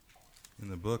In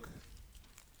the book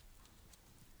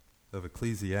of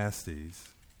Ecclesiastes,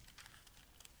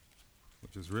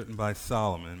 which was written by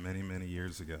Solomon many, many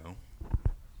years ago,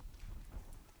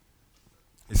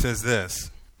 he says this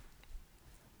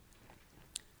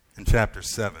in chapter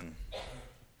 7.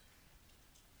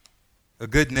 A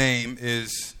good name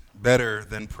is better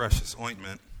than precious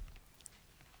ointment,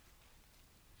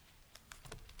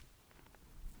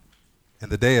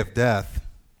 and the day of death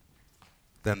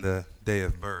than the day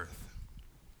of birth.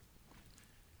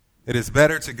 It is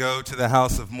better to go to the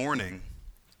house of mourning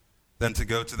than to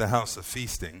go to the house of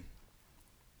feasting,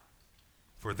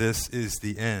 for this is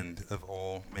the end of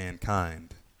all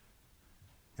mankind,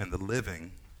 and the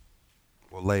living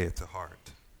will lay it to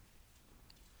heart.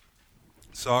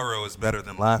 Sorrow is better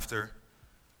than laughter,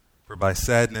 for by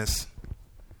sadness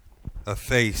of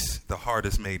face the heart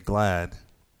is made glad.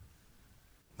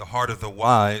 The heart of the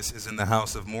wise is in the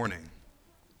house of mourning,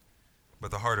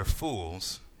 but the heart of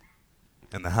fools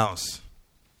in the house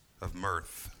of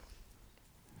mirth.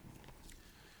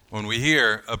 When we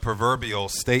hear a proverbial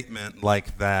statement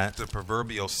like that, a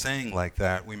proverbial saying like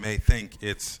that, we may think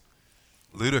it's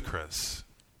ludicrous.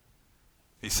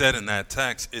 He said in that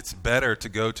text, it's better to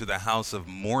go to the house of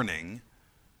mourning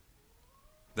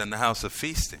than the house of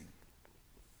feasting.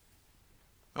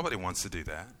 Nobody wants to do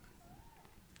that.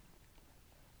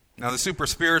 Now, the super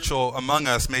spiritual among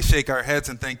us may shake our heads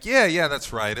and think, yeah,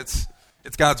 that's right. It's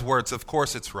God's word, so of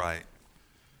course it's right.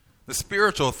 The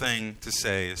spiritual thing to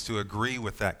say is to agree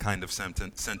with that kind of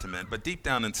sentiment. But deep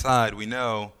down inside, we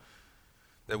know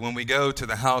that when we go to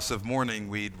the house of mourning,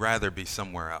 we'd rather be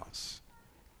somewhere else.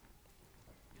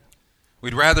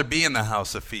 We'd rather be in the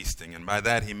house of feasting, and by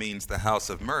that he means the house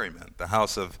of merriment, the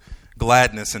house of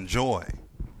gladness and joy.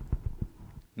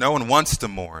 No one wants to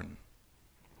mourn.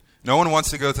 No one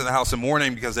wants to go to the house of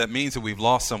mourning because that means that we've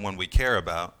lost someone we care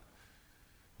about.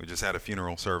 We just had a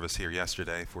funeral service here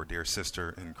yesterday for a dear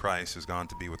sister in Christ who's gone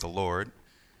to be with the Lord.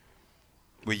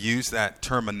 We use that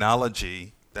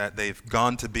terminology that they've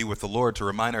gone to be with the Lord to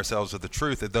remind ourselves of the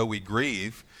truth that though we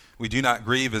grieve, we do not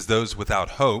grieve as those without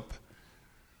hope.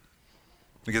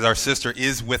 Because our sister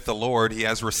is with the Lord. He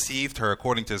has received her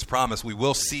according to his promise. We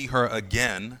will see her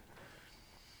again.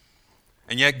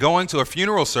 And yet going to a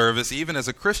funeral service, even as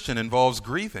a Christian, involves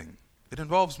grieving. It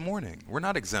involves mourning. We're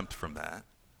not exempt from that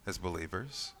as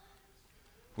believers.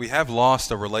 We have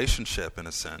lost a relationship in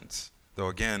a sense, though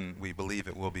again, we believe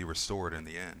it will be restored in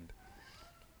the end.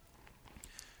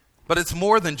 But it's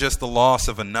more than just the loss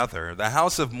of another. The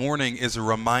house of mourning is a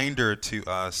reminder to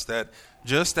us that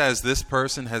just as this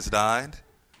person has died,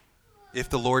 if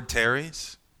the Lord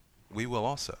tarries, we will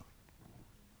also.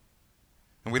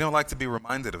 And we don't like to be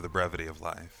reminded of the brevity of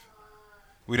life.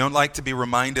 We don't like to be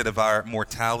reminded of our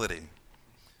mortality.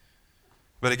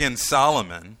 But again,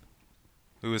 Solomon,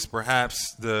 who is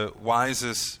perhaps the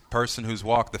wisest person who's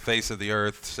walked the face of the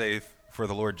earth, save for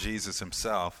the Lord Jesus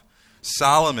himself,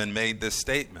 Solomon made this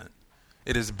statement: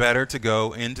 it is better to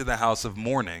go into the house of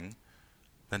mourning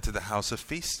than to the house of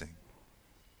feasting.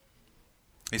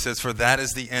 He says, for that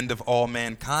is the end of all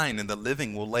mankind, and the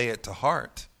living will lay it to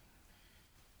heart.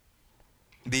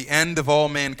 The end of all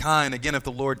mankind, again, if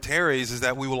the Lord tarries, is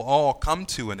that we will all come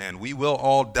to an end. We will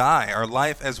all die. Our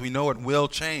life as we know it will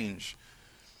change.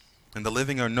 And the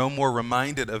living are no more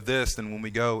reminded of this than when we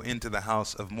go into the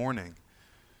house of mourning.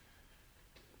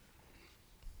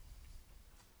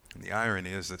 And the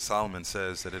irony is that Solomon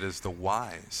says that it is the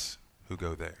wise who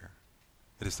go there.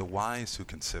 It is the wise who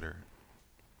consider.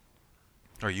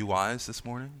 Are you wise this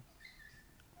morning?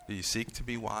 Do you seek to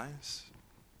be wise?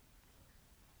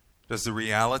 Does the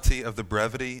reality of the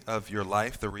brevity of your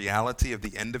life, the reality of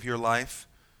the end of your life,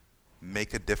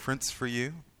 make a difference for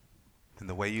you in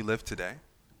the way you live today?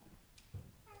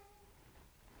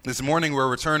 This morning we're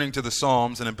returning to the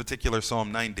Psalms, and in particular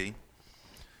Psalm 90.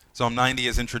 Psalm 90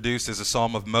 is introduced as a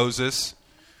psalm of Moses.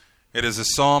 It is a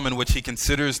psalm in which he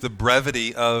considers the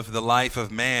brevity of the life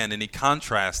of man, and he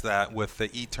contrasts that with the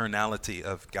eternality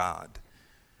of God.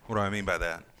 What do I mean by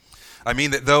that? I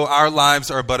mean that though our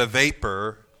lives are but a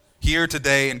vapor, here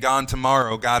today and gone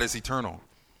tomorrow, God is eternal.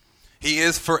 He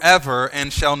is forever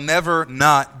and shall never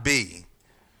not be.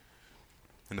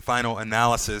 In the final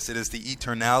analysis, it is the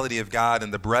eternality of God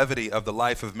and the brevity of the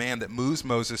life of man that moves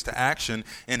Moses to action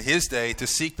in his day to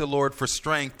seek the Lord for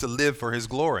strength to live for his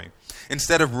glory.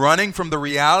 Instead of running from the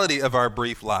reality of our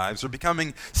brief lives or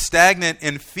becoming stagnant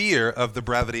in fear of the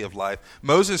brevity of life,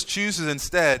 Moses chooses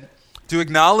instead to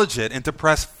acknowledge it and to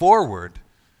press forward.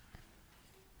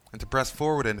 And to press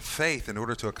forward in faith in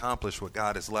order to accomplish what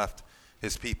God has left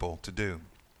his people to do.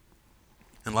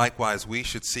 And likewise, we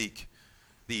should seek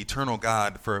the eternal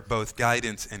God for both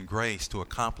guidance and grace to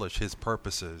accomplish his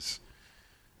purposes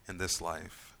in this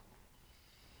life.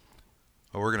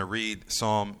 Well, we're going to read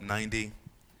Psalm 90,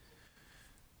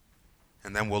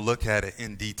 and then we'll look at it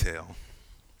in detail.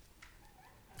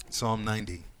 Psalm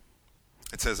 90.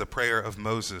 It says, a prayer of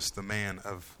Moses, the man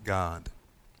of God.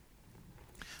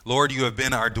 Lord, you have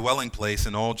been our dwelling place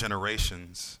in all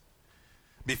generations.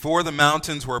 Before the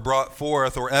mountains were brought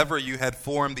forth, or ever you had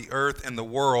formed the earth and the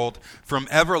world, from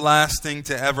everlasting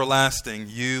to everlasting,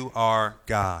 you are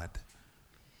God.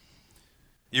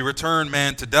 You return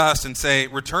man to dust and say,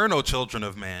 return, O children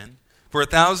of man, for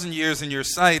 1,000 years in your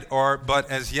sight are but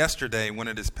as yesterday when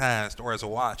it is past, or as a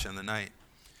watch in the night.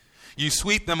 You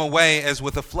sweep them away as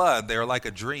with a flood. They are like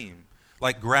a dream.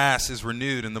 Like grass is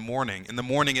renewed in the morning. In the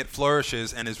morning it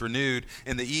flourishes and is renewed.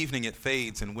 In the evening it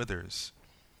fades and withers.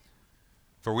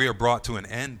 For we are brought to an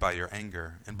end by your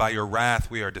anger, and by your wrath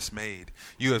we are dismayed.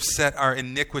 You have set our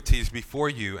iniquities before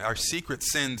you, our secret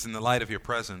sins in the light of your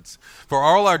presence. For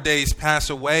all our days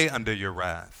pass away under your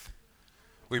wrath.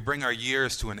 We bring our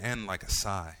years to an end like a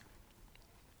sigh.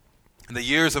 And the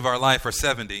years of our life are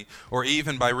 70, or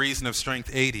even by reason of strength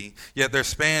 80, yet their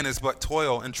span is but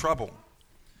toil and trouble.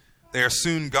 They are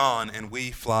soon gone, and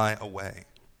we fly away.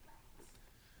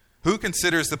 Who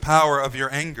considers the power of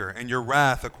your anger and your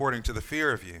wrath according to the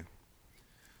fear of you?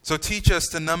 So teach us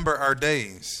to number our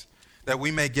days, that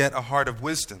we may get a heart of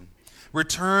wisdom.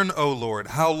 Return, O Lord,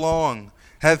 how long?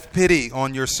 Have pity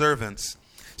on your servants.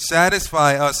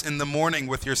 Satisfy us in the morning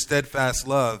with your steadfast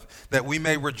love, that we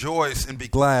may rejoice and be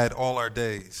glad all our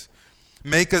days.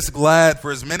 Make us glad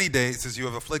for as many days as you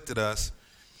have afflicted us,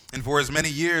 and for as many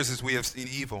years as we have seen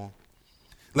evil.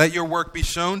 Let your work be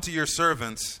shown to your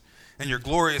servants, and your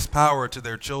glorious power to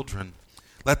their children.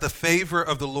 Let the favor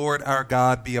of the Lord our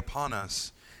God be upon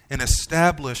us, and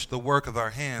establish the work of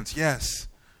our hands. Yes,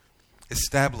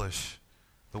 establish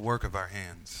the work of our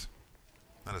hands.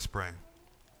 Let us pray.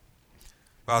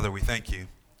 Father, we thank you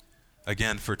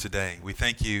again for today. We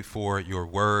thank you for your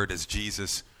word, as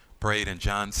Jesus prayed in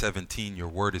John 17. Your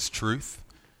word is truth.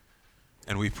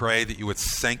 And we pray that you would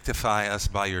sanctify us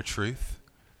by your truth.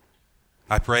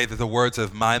 I pray that the words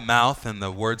of my mouth and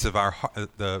the words of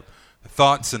the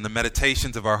thoughts and the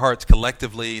meditations of our hearts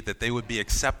collectively, that they would be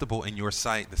acceptable in your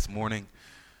sight this morning.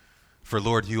 For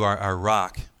Lord, you are our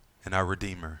rock and our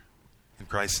Redeemer. In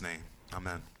Christ's name,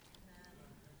 amen.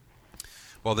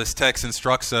 Well, this text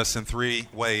instructs us in three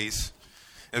ways.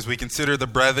 As we consider the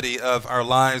brevity of our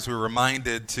lives, we're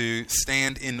reminded to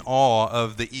stand in awe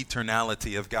of the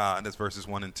eternality of God, as verses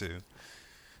 1 and 2.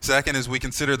 Second, as we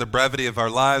consider the brevity of our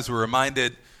lives, we're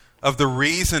reminded of the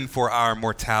reason for our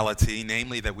mortality,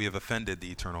 namely that we have offended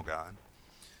the eternal God.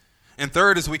 And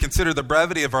third, as we consider the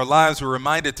brevity of our lives, we're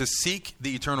reminded to seek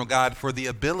the eternal God for the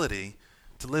ability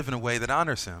to live in a way that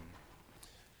honors him.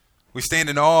 We stand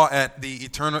in awe at the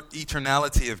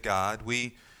eternality of God.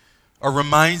 We are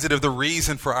reminded of the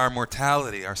reason for our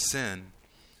mortality, our sin.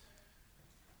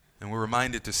 And we're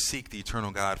reminded to seek the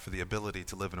eternal God for the ability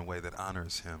to live in a way that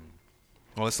honors him.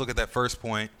 Well, let's look at that first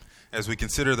point. As we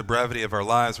consider the brevity of our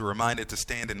lives, we're reminded to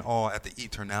stand in awe at the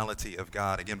eternality of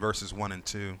God. Again, verses 1 and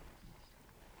 2.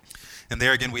 And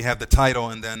there again we have the title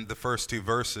and then the first two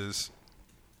verses.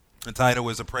 The title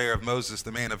is a prayer of Moses,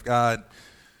 the man of God.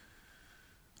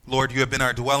 Lord, you have been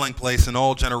our dwelling place in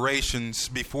all generations.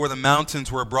 Before the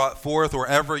mountains were brought forth, or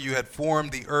ever you had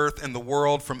formed the earth and the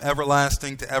world, from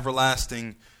everlasting to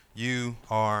everlasting, you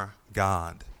are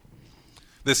God.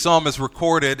 This psalm is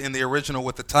recorded in the original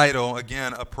with the title,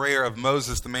 again, a prayer of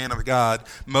Moses, the man of God.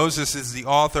 Moses is the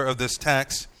author of this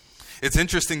text. It's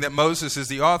interesting that Moses is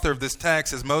the author of this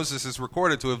text, as Moses is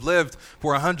recorded to have lived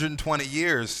for 120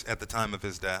 years at the time of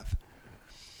his death.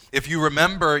 If you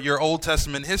remember your Old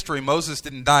Testament history, Moses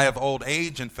didn't die of old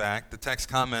age, in fact. The text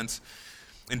comments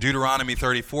in Deuteronomy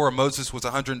 34, Moses was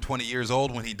 120 years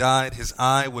old when he died. His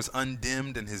eye was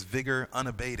undimmed and his vigor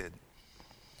unabated.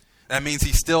 That means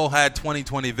he still had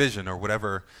 20/20 vision, or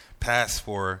whatever passed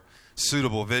for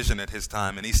suitable vision at his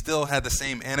time. And he still had the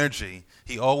same energy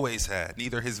he always had.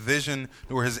 Neither his vision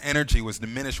nor his energy was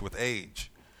diminished with age.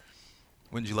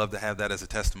 Wouldn't you love to have that as a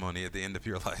testimony at the end of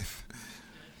your life?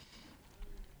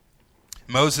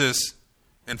 Moses,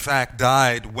 in fact,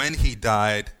 died when he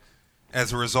died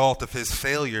as a result of his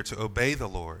failure to obey the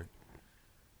Lord.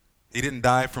 He didn't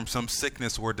die from some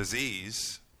sickness or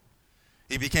disease.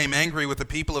 He became angry with the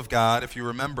people of God. If you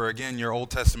remember, again, your Old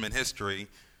Testament history,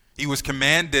 he was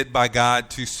commanded by God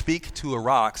to speak to a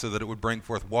rock so that it would bring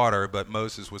forth water, but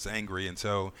Moses was angry, and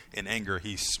so in anger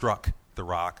he struck the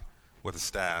rock with a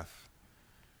staff.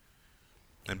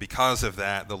 And because of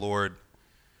that, the Lord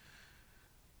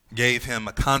gave him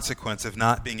a consequence of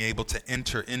not being able to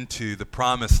enter into the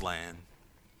promised land.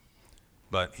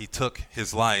 But he took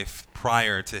his life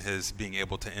prior to his being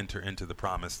able to enter into the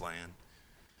promised land.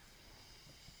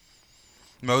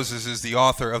 Moses is the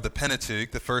author of the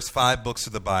Pentateuch, the first 5 books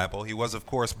of the Bible. He was, of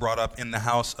course, brought up in the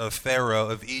house of Pharaoh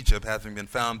of Egypt, having been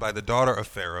found by the daughter of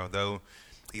Pharaoh, though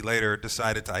he later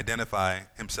decided to identify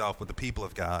himself with the people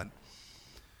of God.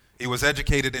 He was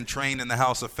educated and trained in the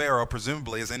house of Pharaoh,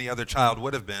 presumably as any other child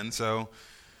would have been. So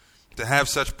to have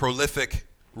such prolific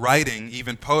writing,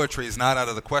 even poetry, is not out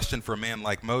of the question for a man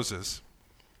like Moses.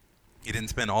 He didn't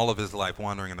spend all of his life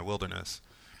wandering in the wilderness.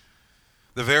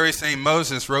 The very same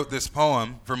Moses wrote this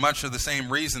poem for much of the same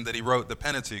reason that he wrote the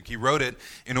Pentateuch. He wrote it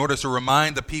in order to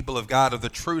remind the people of God of the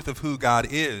truth of who God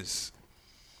is.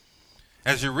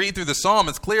 As you read through the psalm,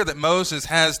 it's clear that Moses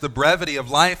has the brevity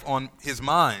of life on his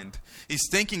mind. He's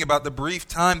thinking about the brief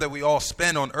time that we all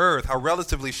spend on earth, how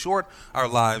relatively short our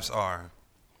lives are.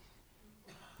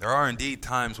 There are indeed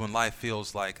times when life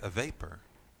feels like a vapor.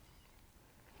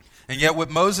 And yet what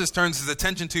Moses turns his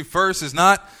attention to first is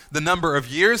not the number of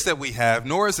years that we have,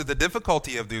 nor is it the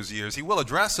difficulty of those years. He will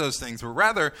address those things, but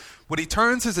rather what he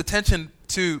turns his attention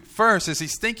to first as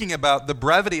he's thinking about the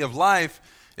brevity of life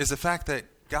is the fact that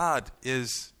God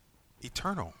is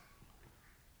eternal,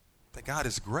 that God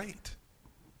is great.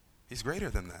 He's greater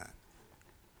than that.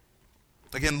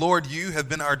 Again, Lord, you have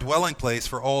been our dwelling place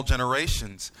for all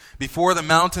generations. Before the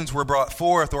mountains were brought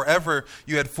forth, or ever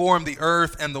you had formed the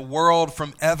earth and the world,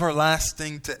 from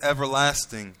everlasting to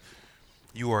everlasting,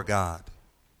 you are God.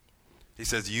 He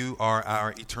says, you are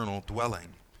our eternal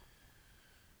dwelling.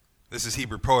 This is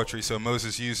Hebrew poetry, so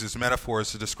Moses uses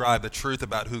metaphors to describe the truth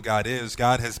about who God is.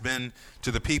 God has been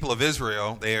to the people of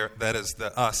Israel, that is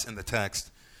the us in the text,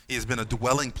 he has been a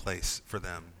dwelling place for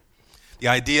them. The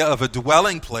idea of a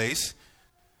dwelling place,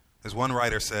 as one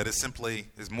writer said,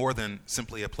 is more than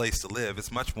simply a place to live.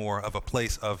 It's much more of a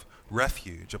place of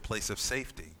refuge, a place of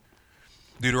safety.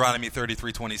 Deuteronomy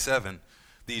 33:27,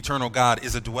 the eternal God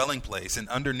is a dwelling place, and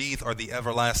underneath are the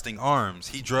everlasting arms.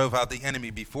 He drove out the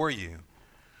enemy before you.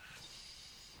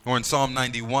 Or in Psalm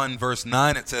 91, verse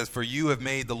 9, it says, for you have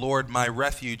made the Lord my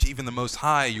refuge, even the Most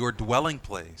High, your dwelling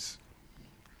place.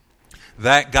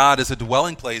 That God is a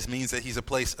dwelling place means that he's a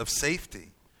place of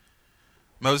safety.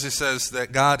 Moses says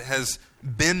that God has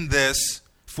been this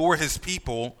for his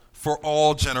people for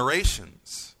all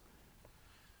generations.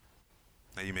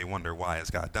 Now you may wonder, why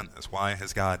has God done this? Why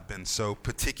has God been so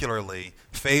particularly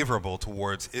favorable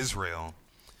towards Israel?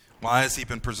 Why has he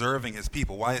been preserving his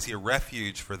people? Why is he a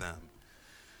refuge for them?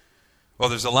 Well,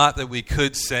 there's a lot that we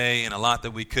could say and a lot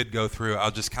that we could go through.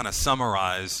 I'll just kind of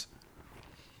summarize.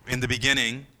 In the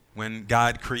beginning, when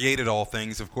God created all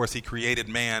things, of course, he created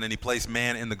man, and he placed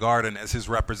man in the garden as his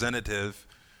representative.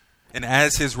 And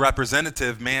as his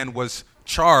representative, man was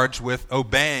charged with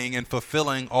obeying and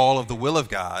fulfilling all of the will of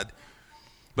God.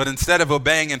 But instead of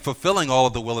obeying and fulfilling all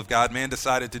of the will of God, man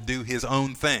decided to do his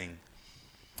own thing.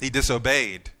 He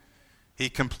disobeyed. He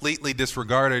completely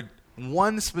disregarded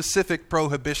one specific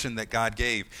prohibition that God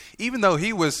gave. Even though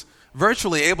he was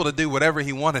virtually able to do whatever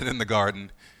he wanted in the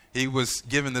garden, he was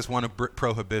given this one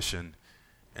prohibition,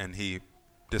 and he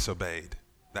disobeyed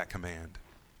that command.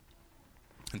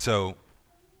 And so,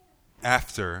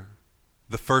 after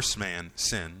the first man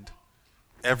sinned,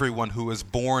 everyone who was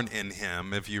born in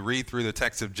him, if you read through the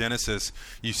text of Genesis,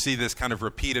 you see this kind of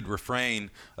repeated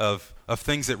refrain of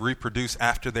things that reproduce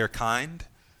after their kind.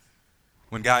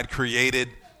 When God created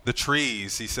the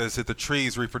trees, he says that the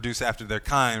trees reproduce after their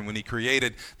kind. When he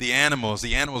created the animals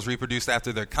reproduced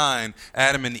after their kind.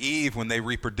 Adam and Eve, when they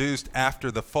reproduced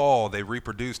after the fall, they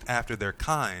reproduced after their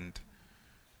kind.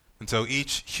 And so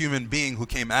each human being who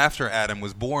came after Adam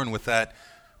was born with that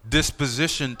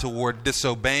disposition toward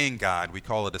disobeying God. We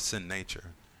call it a sin nature.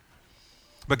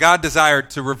 But God desired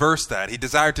to reverse that. He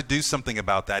desired to do something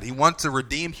about that. He wants to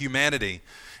redeem humanity.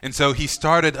 And so he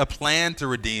started a plan to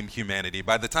redeem humanity.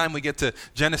 By the time we get to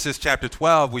Genesis chapter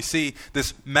 12, we see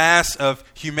this mass of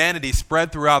humanity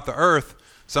spread throughout the earth.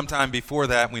 Sometime before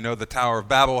that, we know the Tower of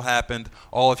Babel happened.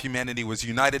 All of humanity was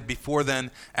united before then.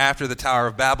 After the Tower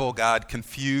of Babel, God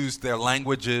confused their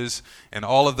languages, and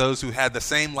all of those who had the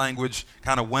same language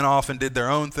kind of went off and did their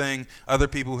own thing. Other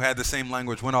people who had the same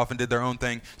language went off and did their own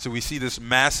thing. So we see this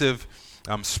massive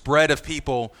spread of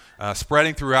people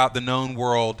spreading throughout the known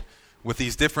world, with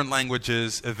these different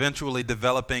languages, eventually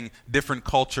developing different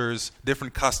cultures,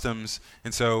 different customs.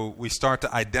 And so we start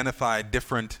to identify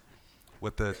different,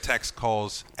 what the text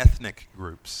calls ethnic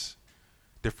groups,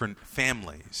 different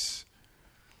families,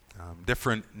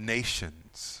 different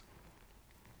nations.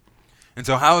 And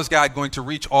so how is God going to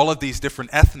reach all of these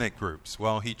different ethnic groups?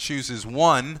 Well, he chooses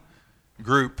one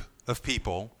group of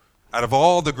people out of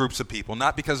all the groups of people,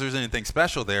 not because there's anything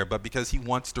special there, but because he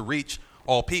wants to reach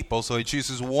all people. So he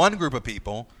chooses one group of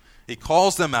people, he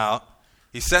calls them out,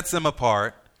 he sets them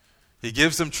apart, he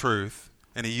gives them truth,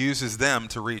 and he uses them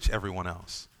to reach everyone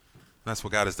else. And that's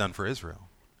what God has done for Israel.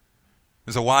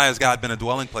 And so why has God been a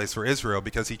dwelling place for Israel?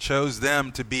 Because he chose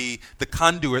them to be the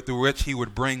conduit through which he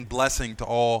would bring blessing to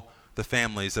all the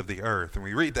families of the earth. And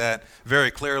we read that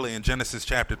very clearly in Genesis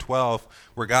chapter 12,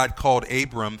 where God called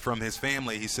Abram from his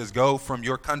family. He says, go from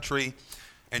your country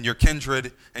and your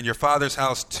kindred and your father's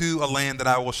house to a land that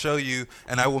I will show you,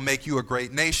 and I will make you a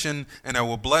great nation, and I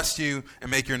will bless you and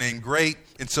make your name great,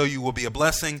 and so you will be a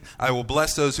blessing. I will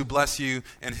bless those who bless you,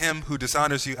 and him who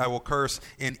dishonors you I will curse.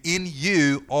 And in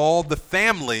you all the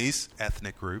families,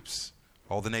 ethnic groups,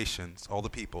 all the nations, all the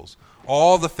peoples,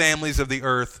 all the families of the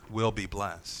earth will be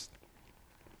blessed.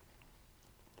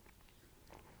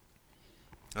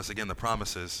 Thus again, the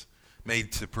promises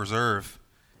made to preserve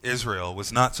Israel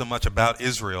was not so much about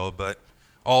Israel, but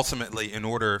ultimately in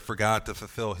order for God to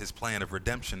fulfill his plan of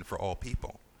redemption for all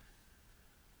people.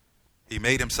 He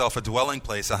made himself a dwelling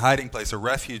place, a hiding place, a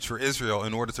refuge for Israel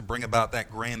in order to bring about that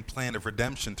grand plan of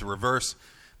redemption to reverse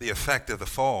the effect of the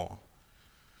fall.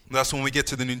 Thus, when we get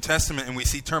to the New Testament and we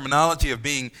see terminology of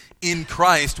being in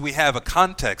Christ, we have a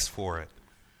context for it.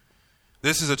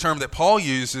 This is a term that Paul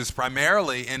uses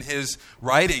primarily in his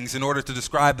writings in order to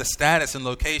describe the status and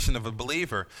location of a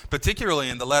believer. Particularly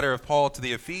in the letter of Paul to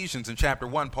the Ephesians in chapter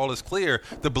 1, Paul is clear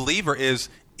the believer is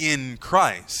in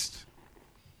Christ.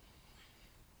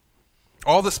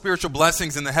 All the spiritual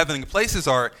blessings in the heavenly places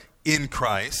are in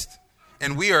Christ,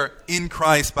 and we are in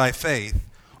Christ by faith.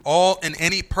 All and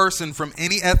any person from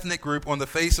any ethnic group on the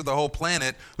face of the whole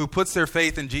planet who puts their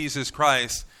faith in Jesus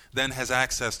Christ then has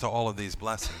access to all of these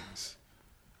blessings.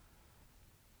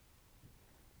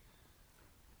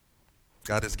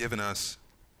 God has given us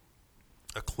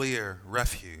a clear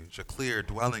refuge, a clear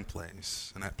dwelling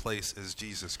place, and that place is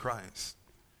Jesus Christ.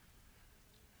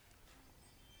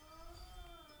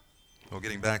 Well,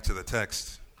 getting back to the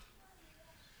text,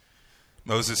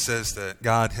 Moses says that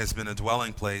God has been a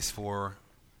dwelling place for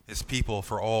his people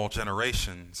for all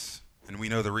generations, and we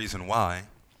know the reason why.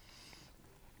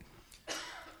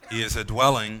 He is a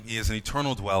dwelling, he is an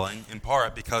eternal dwelling, in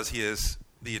part because he is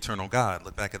the eternal God.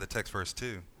 Look back at the text, verse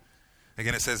 2.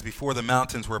 Again, it says, before the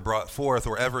mountains were brought forth,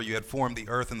 or ever you had formed the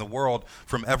earth and the world,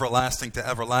 from everlasting to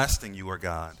everlasting you are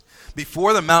God.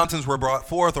 Before the mountains were brought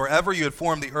forth, or ever you had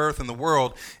formed the earth and the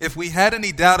world. If we had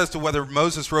any doubt as to whether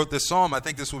Moses wrote this psalm, I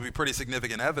think this would be pretty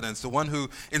significant evidence. The one who,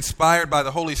 inspired by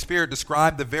the Holy Spirit,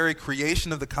 described the very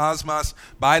creation of the cosmos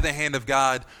by the hand of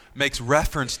God, makes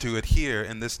reference to it here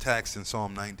in this text in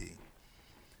Psalm 90.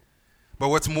 But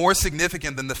what's more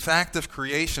significant than the fact of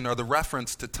creation are the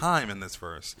reference to time in this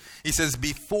verse. He says,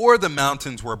 before the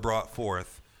mountains were brought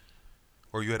forth,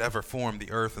 or you had ever formed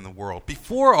the earth and the world.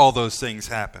 Before all those things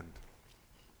happened.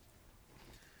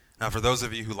 Now, for those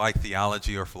of you who like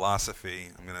theology or philosophy,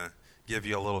 I'm going to give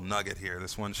you a little nugget here.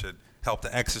 This one should help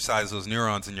to exercise those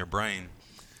neurons in your brain.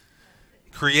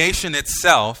 Creation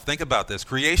itself, think about this,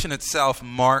 creation itself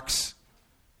marks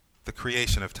the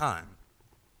creation of time.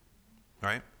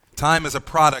 Right? Time is a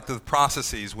product of the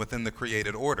processes within the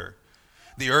created order.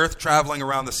 The earth traveling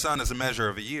around the sun is a measure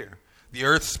of a year. The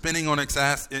earth spinning on its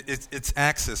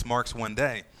axis marks one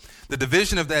day. The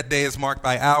division of that day is marked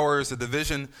by hours. The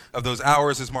division of those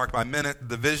hours is marked by minutes.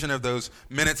 The division of those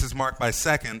minutes is marked by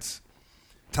seconds.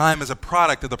 Time is a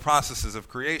product of the processes of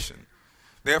creation.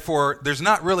 Therefore, there's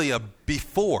not really a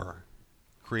before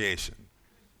creation,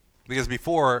 because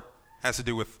before has to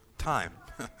do with time.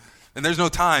 And there's no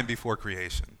time before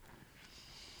creation.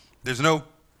 There's no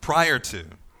prior to.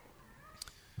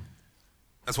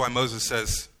 That's why Moses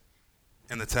says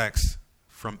in the text,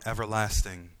 from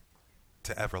everlasting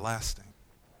to everlasting.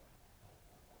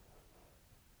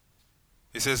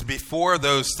 He says before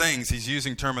those things, he's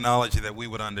using terminology that we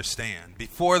would understand.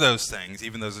 Before those things,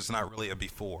 even though there's not really a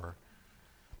before.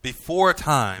 Before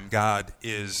time, God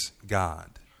is God.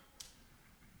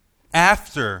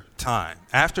 After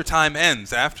time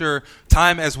ends, after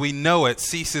time as we know it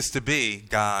ceases to be,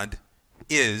 God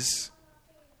is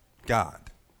God.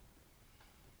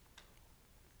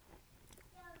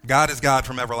 God is God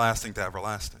from everlasting to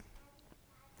everlasting.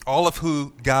 All of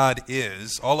who God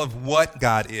is, all of what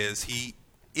God is, he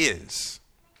is.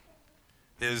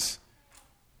 His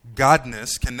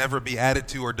godness can never be added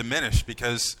to or diminished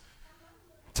because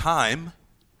time,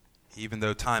 even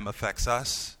though time affects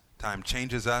us, time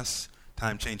changes us,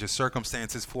 time changes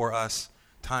circumstances for us,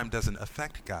 time doesn't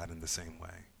affect God in the same way.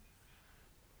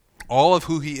 All of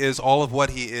who he is, all of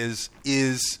what he is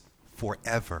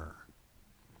forever.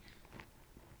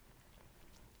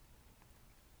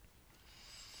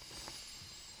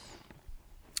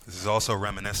 This is also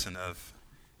reminiscent of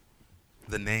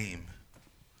the name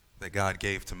that God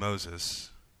gave to Moses.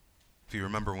 If you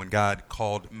remember when God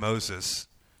called Moses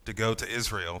to go to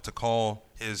Israel, to call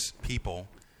his people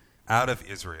out of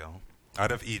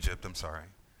Egypt.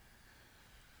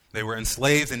 They were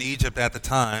enslaved in Egypt at the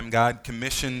time. God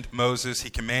commissioned Moses. He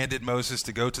commanded Moses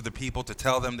to go to the people to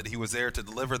tell them that he was there to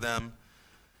deliver them,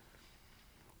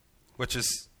 which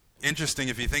is interesting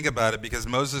if you think about it, because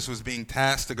Moses was being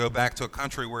tasked to go back to a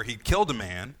country where he'd killed a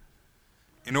man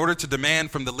in order to demand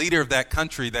from the leader of that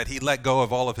country that he let go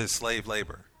of all of his slave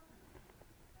labor.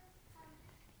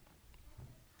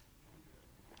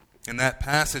 In that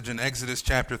passage in Exodus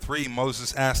chapter 3,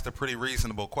 Moses asked a pretty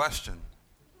reasonable question.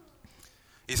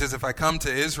 He says, if I come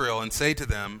to Israel and say to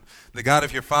them, the God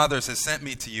of your fathers has sent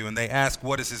me to you, and they ask,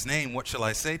 what is his name? What shall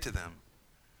I say to them?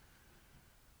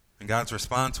 And God's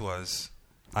response was,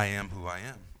 I am who I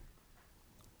am.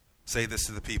 Say this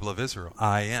to the people of Israel.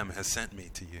 I am has sent me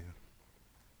to you.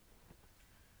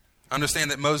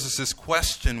 Understand that Moses'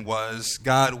 question was,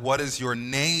 God, what is your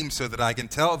name so that I can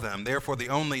tell them? Therefore, the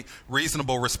only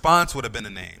reasonable response would have been a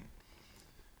name.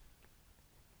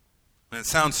 And it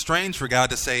sounds strange for God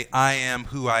to say, I am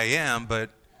who I am,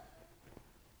 but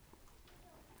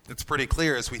it's pretty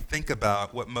clear as we think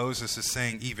about what Moses is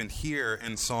saying even here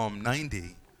in Psalm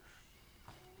 90,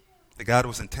 that God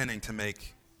was intending to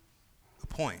make a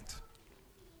point.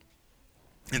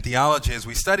 In theology, as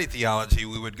we study theology,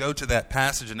 we would go to that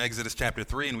passage in Exodus chapter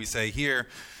 3 and we say here,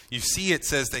 you see it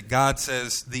says that God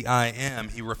says the I am.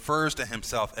 He refers to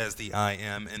himself as the I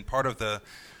am, and part of the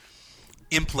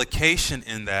implication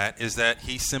in that is that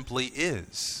he simply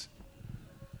is.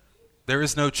 There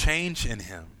is no change in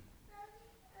him.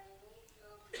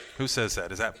 Who says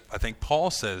that? I think Paul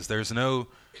says there's no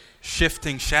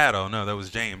shifting shadow. No, that was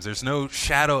James. There's no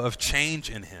shadow of change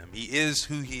in him. He is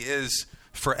who he is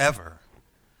forever.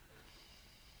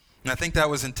 And I think that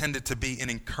was intended to be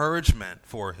an encouragement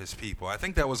for his people. I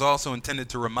think that was also intended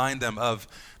to remind them of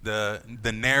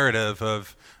the narrative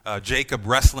of Jacob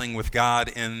wrestling with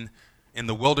God in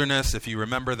the wilderness, if you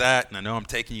remember that. And I know I'm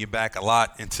taking you back a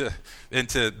lot into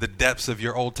the depths of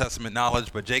your Old Testament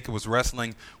knowledge, but Jacob was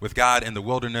wrestling with God in the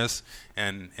wilderness,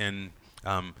 and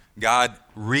God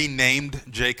renamed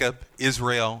Jacob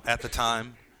Israel at the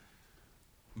time.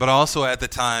 But also at the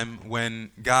time when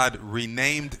God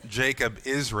renamed Jacob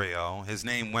Israel, his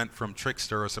name went from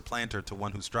trickster or supplanter to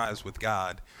one who strives with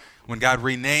God. When God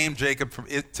renamed Jacob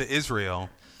to Israel,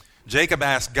 Jacob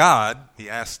asked God, he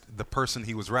asked the person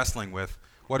he was wrestling with,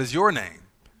 what is your name?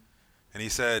 And he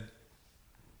said,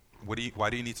 why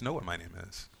do you need to know what my name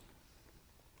is?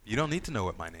 You don't need to know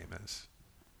what my name is.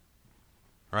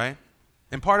 Right?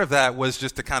 And part of that was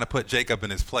just to kind of put Jacob in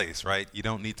his place, right? You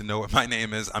don't need to know what my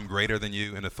name is. I'm greater than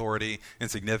you in authority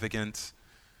and significance.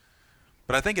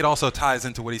 But I think it also ties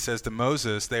into what he says to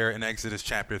Moses there in Exodus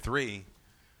chapter 3.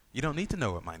 You don't need to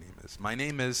know what my name is. My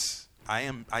name is,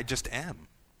 I just am.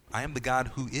 I am the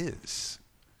God who is.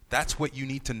 That's what you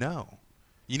need to know.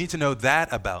 You need to know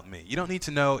that about me. You don't need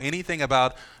to know anything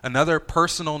about another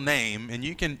personal name, and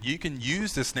you can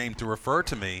use this name to refer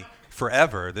to me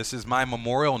forever. This is my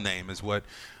memorial name, is what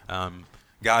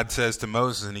God says to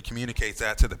Moses, and he communicates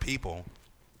that to the people.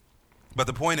 But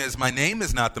the point is, my name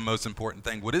is not the most important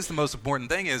thing. What is the most important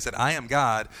thing is that I am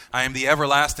God. I am the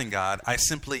everlasting God. I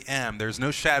simply am. There's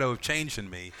no shadow of change in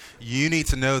me. You need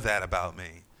to know that about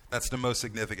me. That's the most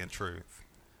significant truth.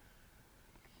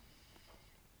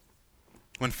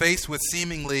 When faced with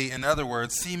seemingly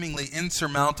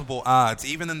insurmountable odds,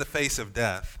 even in the face of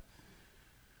death,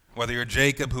 whether you're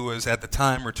Jacob, who was at the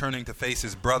time returning to face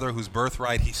his brother whose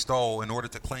birthright he stole in order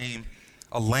to claim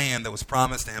a land that was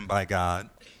promised to him by God,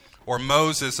 or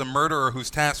Moses, a murderer who's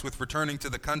tasked with returning to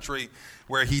the country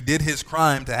where he did his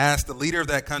crime to ask the leader of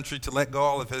that country to let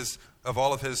go of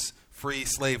all of his free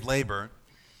slave labor,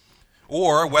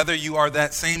 or whether you are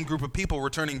that same group of people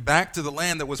returning back to the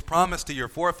land that was promised to your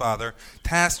forefather,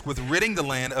 tasked with ridding the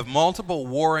land of multiple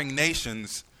warring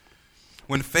nations.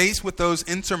 When faced with those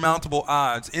insurmountable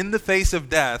odds, in the face of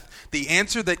death, the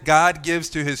answer that God gives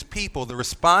to his people, the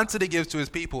response that he gives to his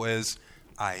people is,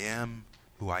 I am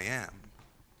who I am.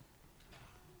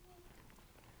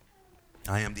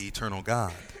 I am the eternal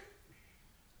God.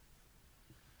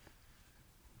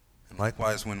 And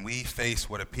likewise, when we face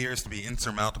what appears to be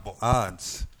insurmountable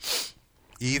odds,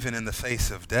 even in the face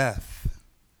of death,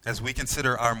 as we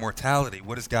consider our mortality,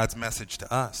 what is God's message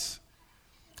to us?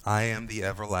 I am the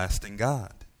everlasting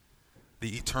God,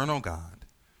 the eternal God,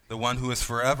 the one who is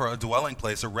forever a dwelling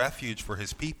place, a refuge for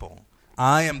his people.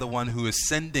 I am the one who is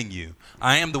sending you.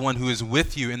 I am the one who is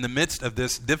with you in the midst of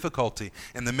this difficulty,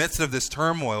 in the midst of this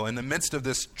turmoil, in the midst of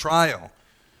this trial.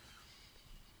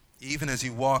 Even as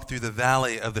you walk through the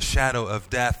valley of the shadow of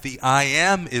death, the I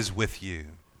am is with you.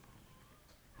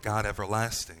 God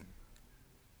everlasting.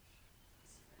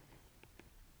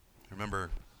 I remember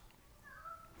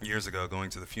years ago going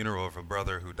to the funeral of a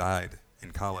brother who died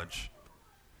in college.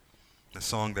 The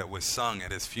song that was sung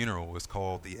at his funeral was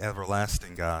called The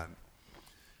Everlasting God.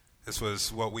 This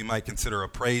was what we might consider a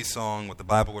praise song, what the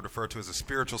Bible would refer to as a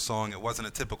spiritual song. It wasn't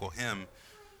a typical hymn.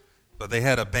 But they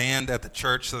had a band at the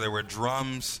church, so there were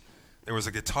drums, there was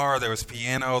a guitar, there was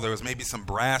piano, there was maybe some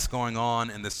brass going on,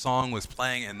 and the song was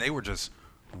playing, and they were just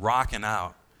rocking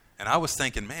out. And I was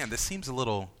thinking, man, this seems a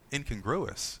little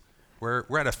incongruous. We're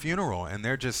at a funeral, and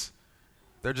they're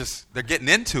getting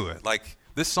into it. Like,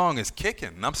 this song is kicking,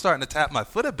 and I'm starting to tap my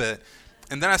foot a bit.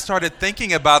 And then I started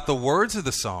thinking about the words of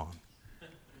the song.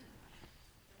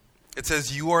 It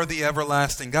says, you are the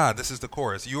everlasting God. This is the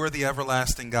chorus. You are the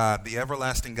everlasting God, the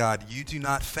everlasting God. You do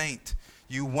not faint.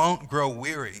 You won't grow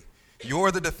weary.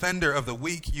 You're the defender of the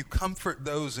weak. You comfort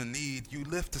those in need. You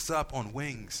lift us up on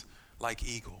wings like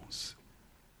eagles.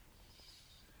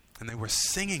 And they were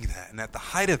singing that. And at the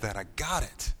height of that, I got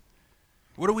it.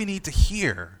 What do we need to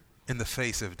hear in the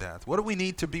face of death? What do we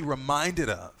need to be reminded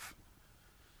of?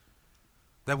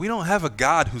 That we don't have a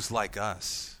God who's like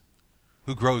us,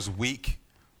 who grows weak,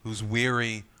 who's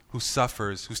weary, who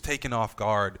suffers, who's taken off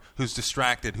guard, who's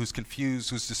distracted, who's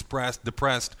confused, who's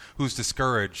depressed, who's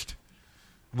discouraged.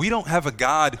 We don't have a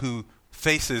God who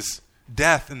faces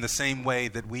death in the same way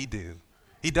that we do.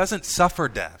 He doesn't suffer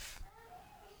death.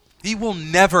 He will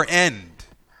never end.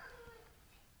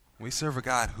 We serve a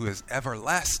God who is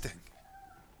everlasting,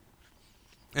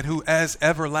 and who has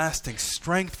everlasting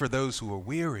strength for those who are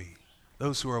weary,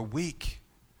 those who are weak.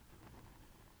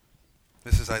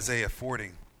 This is Isaiah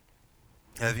 40.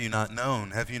 Have you not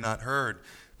known? Have you not heard?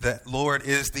 That Lord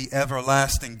is the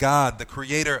everlasting God, the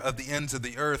creator of the ends of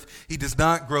the earth. He does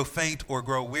not grow faint or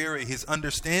grow weary. His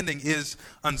understanding is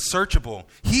unsearchable.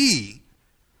 He,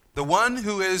 the one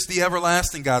who is the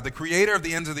everlasting God, the creator of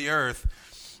the ends of the earth,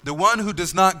 the one who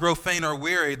does not grow faint or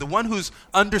weary, the one whose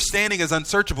understanding is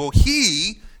unsearchable,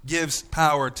 he gives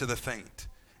power to the faint.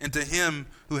 And to him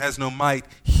who has no might,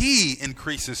 he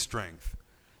increases strength.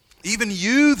 Even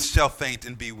youths shall faint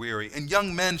and be weary, and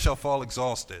young men shall fall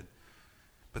exhausted.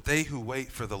 But they who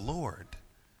wait for the Lord,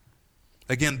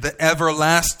 again, the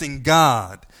everlasting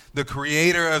God, the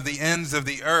creator of the ends of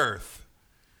the earth,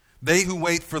 they who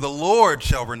wait for the Lord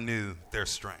shall renew their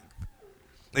strength.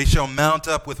 They shall mount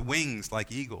up with wings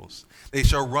like eagles. They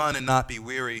shall run and not be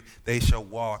weary. They shall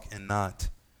walk and not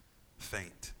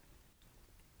faint.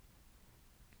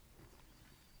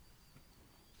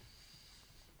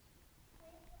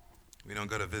 We don't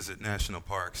go to visit national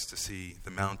parks to see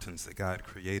the mountains that God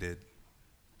created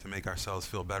to make ourselves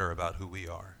feel better about who we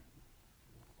are.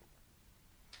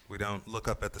 We don't look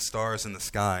up at the stars in the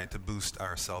sky to boost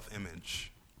our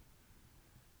self-image.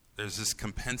 There's this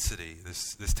compensity,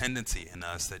 this tendency in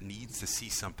us that needs to see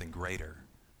something greater,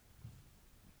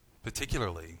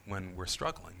 particularly when we're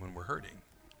struggling, when we're hurting.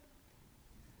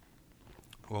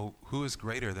 Well, who is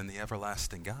greater than the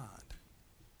everlasting God?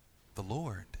 The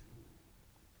Lord.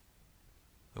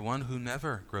 The one who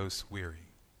never grows weary.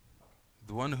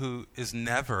 The one who is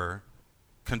never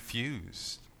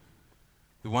confused.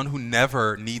 The one who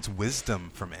never needs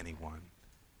wisdom from anyone.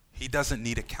 He doesn't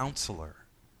need a counselor.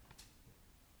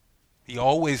 He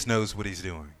always knows what he's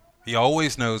doing. He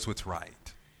always knows what's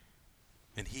right.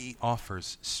 And he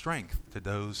offers strength to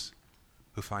those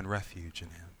who find refuge in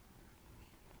him.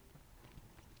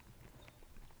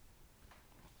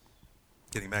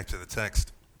 Getting back to the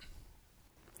text,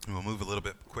 and we'll move a little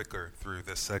bit quicker through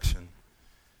this section.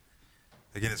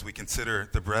 Again, as we consider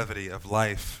the brevity of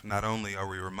life, not only are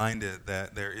we reminded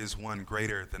that there is one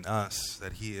greater than us,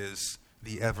 that he is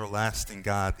the everlasting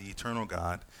God, the eternal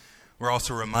God, we're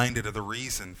also reminded of the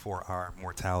reason for our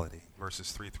mortality.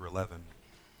 Verses 3 through 11.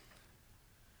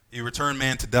 You return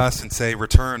man to dust and say,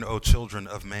 return, O children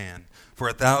of man. For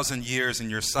 1,000 years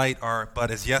in your sight are but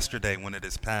as yesterday when it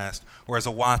is past, or as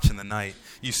a watch in the night.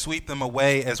 You sweep them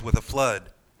away as with a flood.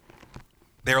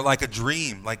 They are like a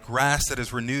dream, like grass that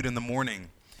is renewed in the morning.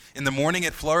 In the morning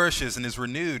it flourishes and is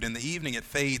renewed. In the evening it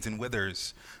fades and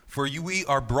withers. For we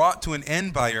are brought to an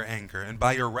end by your anger, and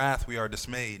by your wrath we are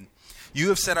dismayed. You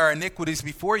have set our iniquities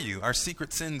before you, our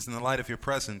secret sins in the light of your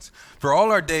presence. For all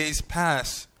our days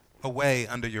pass away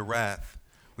under your wrath.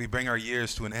 We bring our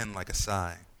years to an end like a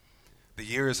sigh. The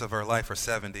years of our life are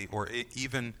 70, or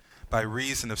even by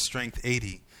reason of strength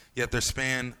 80, yet their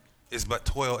span is but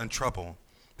toil and trouble.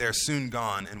 They are soon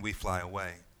gone, and we fly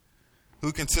away.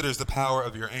 Who considers the power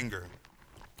of your anger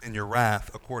and your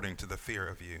wrath according to the fear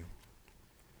of you?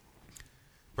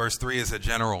 Verse 3 is a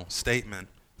general statement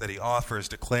that he offers,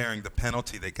 declaring the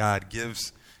penalty that God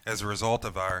gives as a result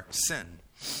of our sin.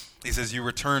 He says, you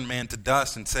return man to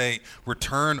dust, and say,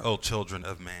 return, O children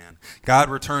of man. God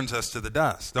returns us to the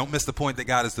dust. Don't miss the point that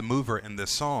God is the mover in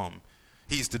this psalm.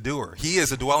 He's the doer. He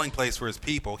is a dwelling place for his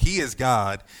people. He is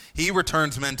God. He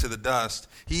returns men to the dust.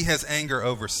 He has anger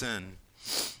over sin.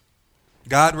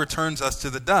 God returns us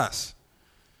to the dust.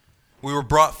 We were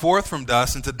brought forth from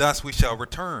dust, and to dust we shall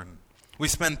return. We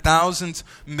spend thousands,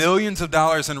 millions of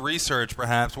dollars in research,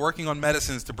 perhaps, working on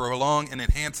medicines to prolong and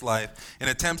enhance life in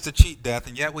attempts to cheat death,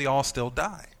 and yet we all still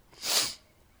die.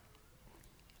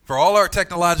 For all our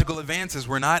technological advances,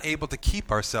 we're not able to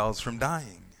keep ourselves from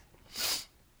dying.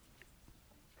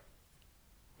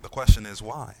 The question is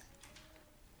why?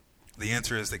 The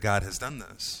answer is that God has done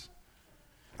this.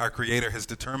 Our Creator has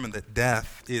determined that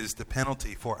death is the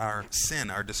penalty for our sin,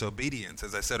 our disobedience.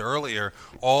 As I said earlier,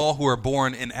 all who are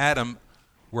born in Adam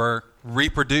were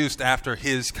reproduced after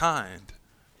his kind.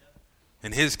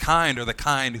 And his kind are the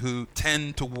kind who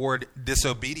tend toward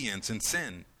disobedience and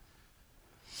sin.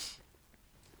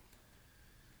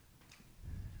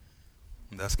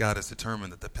 And thus God has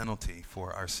determined that the penalty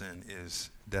for our sin is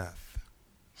death.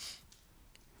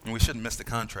 And we shouldn't miss the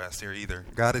contrast here either.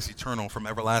 God is eternal from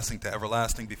everlasting to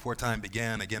everlasting. Before time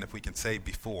began, again, if we can say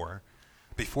before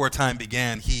time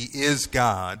began, he is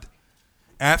God.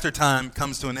 After time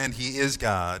comes to an end, he is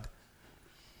God.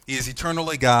 He is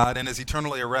eternally God and is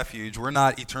eternally a refuge. We're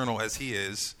not eternal as he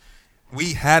is.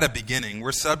 We had a beginning.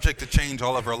 We're subject to change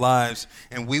all of our lives,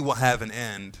 and we will have an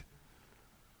end.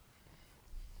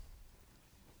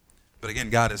 But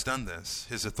again, God has done this.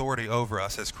 His authority over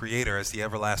us as Creator, as the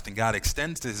everlasting God,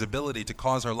 extends to his ability to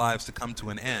cause our lives to come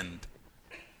to an end.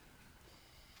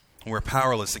 We're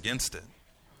powerless against it.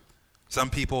 Some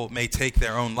people may take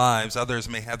their own lives. Others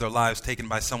may have their lives taken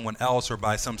by someone else or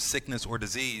by some sickness or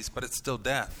disease, but it's still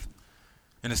death.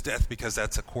 And it's death because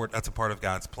that's a part of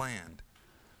God's plan.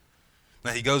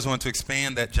 Now he goes on to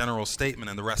expand that general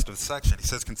statement in the rest of the section. He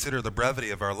says, consider the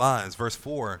brevity of our lives. Verse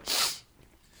 4,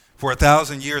 for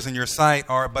 1,000 years in your sight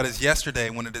are but as yesterday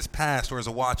when it is past, or as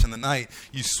a watch in the night.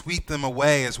 You sweep them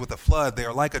away as with a flood. They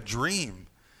are like a dream,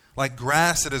 like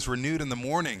grass that is renewed in the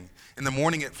morning. In the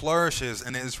morning it flourishes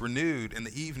and is renewed. In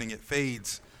the evening it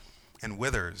fades and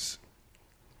withers.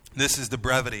 This is the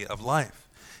brevity of life.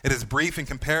 It is brief in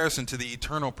comparison to the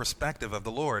eternal perspective of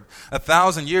the Lord.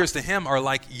 1,000 years to him are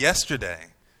like yesterday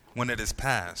when it is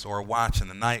past, or a watch in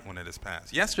the night when it is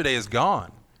past. Yesterday is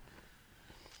gone.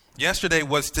 Yesterday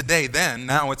was today then,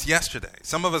 now it's yesterday.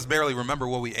 Some of us barely remember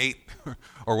what we ate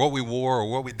or what we wore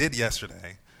or what we did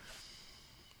yesterday.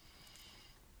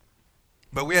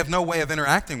 But we have no way of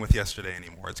interacting with yesterday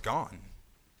anymore. It's gone.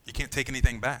 You can't take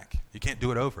anything back. You can't do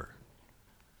it over.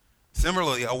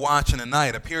 Similarly, a watch in a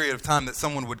night, a period of time that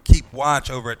someone would keep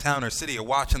watch over a town or city, a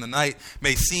watch in the night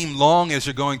may seem long as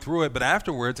you're going through it, but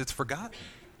afterwards it's forgotten.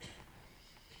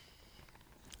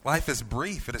 Life is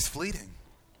brief. It is fleeting.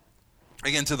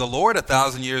 Again, to the Lord,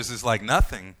 1,000 years is like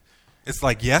nothing. It's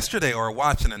like yesterday or a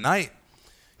watch in a night.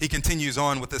 He continues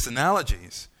on with this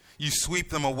analogies. You sweep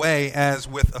them away as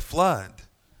with a flood.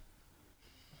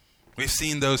 We've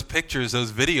seen those pictures,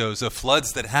 those videos of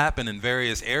floods that happen in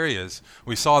various areas.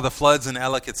 We saw the floods in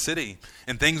Ellicott City,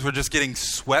 and things were just getting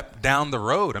swept down the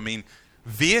road. I mean,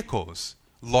 vehicles,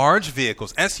 large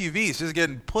vehicles, SUVs, just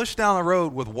getting pushed down the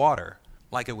road with water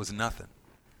like it was nothing.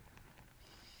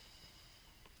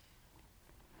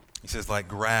 He says, like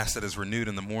grass that is renewed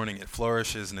in the morning, it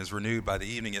flourishes and is renewed by the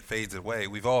evening, it fades away.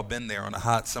 We've all been there on a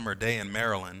hot summer day in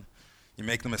Maryland. You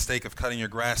make the mistake of cutting your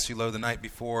grass too low the night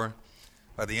before.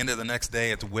 By the end of the next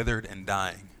day, it's withered and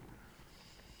dying.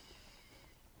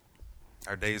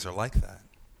 Our days are like that.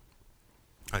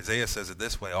 Isaiah says it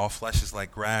this way, all flesh is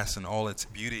like grass, and all its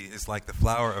beauty is like the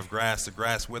flower of grass. The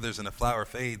grass withers and the flower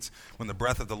fades when the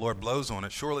breath of the Lord blows on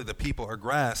it. Surely the people are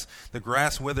grass. The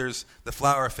grass withers, the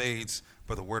flower fades,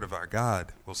 but the word of our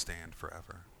God will stand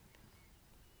forever.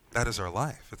 That is our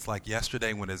life. It's like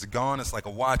yesterday when it's gone. It's like a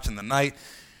watch in the night.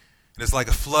 It is like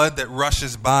a flood that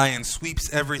rushes by and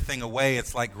sweeps everything away.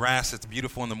 It's like grass that's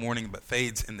beautiful in the morning but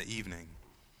fades in the evening.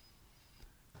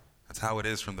 That's how it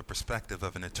is from the perspective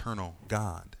of an eternal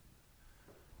God.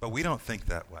 But we don't think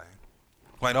that way.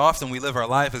 Quite often we live our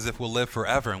life as if we'll live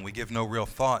forever, and we give no real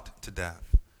thought to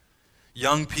death.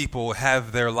 Young people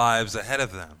have their lives ahead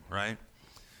of them, right?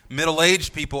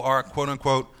 Middle-aged people are,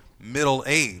 quote-unquote,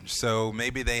 middle-aged. So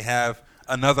maybe they have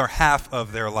another half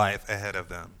of their life ahead of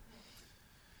them.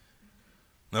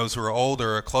 Those who are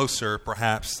older or closer,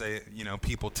 perhaps,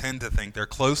 people tend to think they're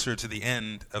closer to the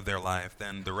end of their life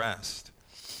than the rest.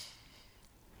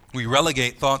 We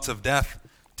relegate thoughts of death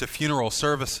to funeral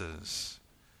services,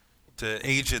 to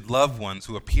aged loved ones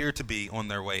who appear to be on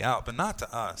their way out, but not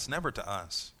to us, never to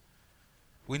us.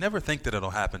 We never think that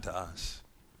it'll happen to us.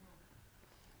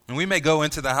 And we may go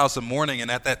into the house of mourning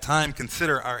and at that time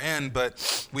consider our end,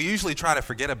 but we usually try to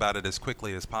forget about it as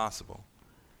quickly as possible.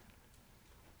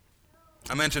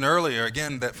 I mentioned earlier,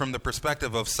 again, that from the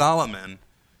perspective of Solomon,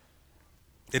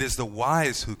 it is the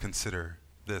wise who consider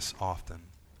this often.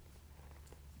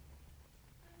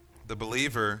 The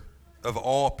believer of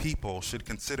all people should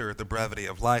consider the brevity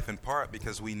of life, in part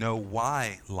because we know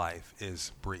why life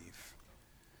is brief.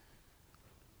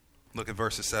 Look at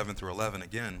verses 7 through 11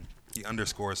 again. He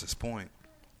underscores this point.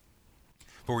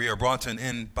 For we are brought to an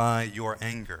end by your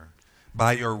anger.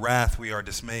 By your wrath we are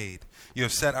dismayed. You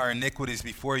have set our iniquities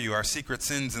before you, our secret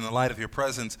sins in the light of your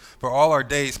presence. For all our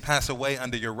days pass away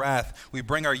under your wrath. We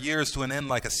bring our years to an end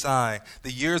like a sigh.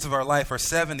 The years of our life are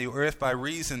 70, or if by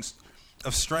reasons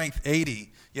of strength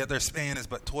 80, yet their span is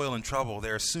but toil and trouble.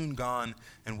 They are soon gone,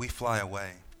 and we fly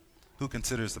away. Who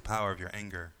considers the power of your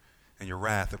anger and your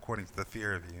wrath according to the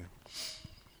fear of you?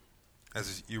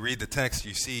 As you read the text,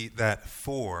 you see that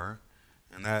for,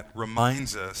 and that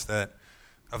reminds us that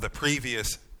of the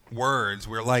previous words.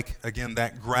 We're like, again,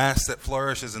 that grass that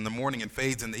flourishes in the morning and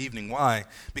fades in the evening. Why?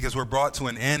 Because we're brought to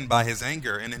an end by his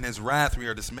anger, and in his wrath we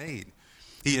are dismayed.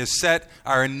 He has set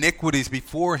our iniquities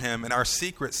before him and our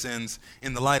secret sins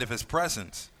in the light of his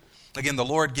presence. Again, the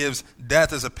Lord gives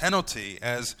death as a penalty,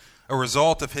 as a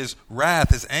result of his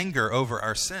wrath, his anger over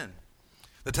our sin.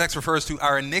 The text refers to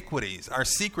our iniquities, our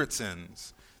secret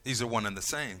sins. These are one and the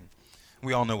same.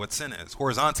 We all know what sin is.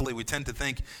 Horizontally, we tend to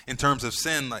think in terms of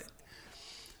sin,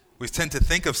 we tend to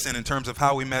think of sin in terms of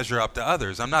how we measure up to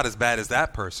others. I'm not as bad as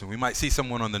that person. We might see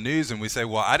someone on the news and we say,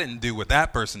 well, I didn't do what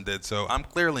that person did, so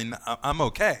I'm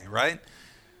okay, right?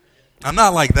 I'm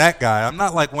not like that guy. I'm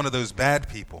not like one of those bad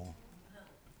people.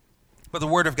 But the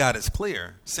Word of God is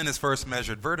clear. Sin is first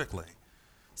measured vertically.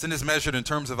 Sin is measured in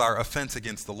terms of our offense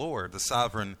against the Lord, the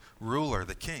sovereign ruler,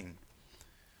 the King.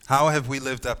 How have we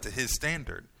lived up to his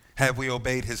standard? Have we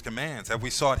obeyed his commands? Have we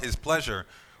sought his pleasure,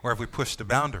 or have we pushed the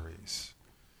boundaries?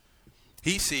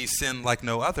 He sees sin like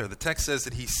no other. The text says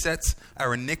that he sets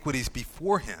our iniquities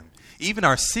before him. Even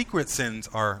our secret sins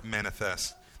are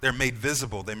manifest. They're made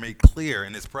visible. They're made clear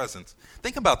in his presence.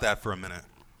 Think about that for a minute.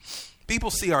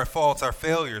 People see our faults, our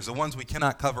failures, the ones we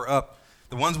cannot cover up,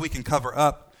 the ones we can cover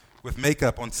up with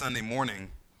makeup on Sunday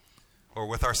morning, or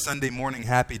with our Sunday morning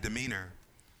happy demeanor.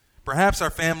 Perhaps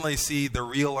our families see the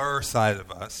realer side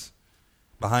of us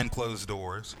behind closed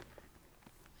doors.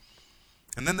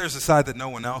 And then there's a side that no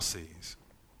one else sees,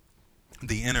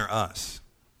 the inner us,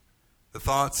 the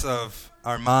thoughts of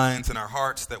our minds and our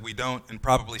hearts that we don't and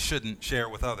probably shouldn't share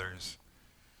with others,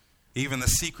 even the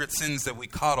secret sins that we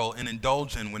coddle and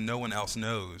indulge in when no one else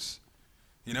knows.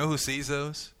 You know who sees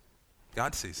those?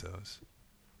 God sees those.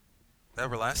 The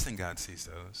everlasting God sees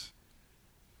those.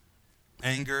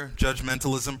 Anger,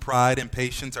 judgmentalism, pride,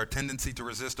 impatience, our tendency to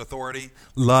resist authority,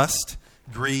 lust,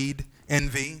 greed,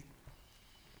 envy.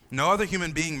 No other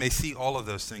human being may see all of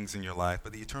those things in your life,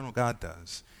 but the eternal God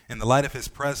does. In the light of his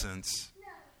presence,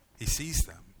 he sees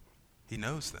them. He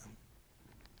knows them.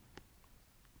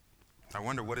 I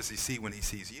wonder, what does he see when he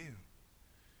sees you?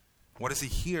 What does he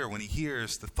hear when he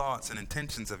hears the thoughts and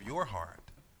intentions of your heart?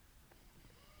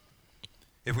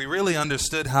 If we really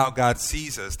understood how God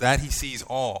sees us, that he sees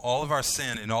all of our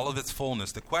sin in all of its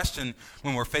fullness, the question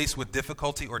when we're faced with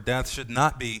difficulty or death should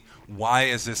not be, why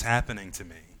is this happening to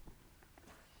me?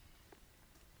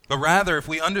 But rather, if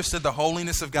we understood the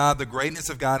holiness of God, the greatness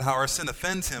of God, how our sin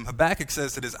offends him, Habakkuk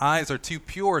says that his eyes are too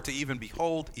pure to even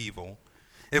behold evil.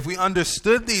 If we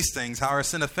understood these things, how our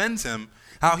sin offends him,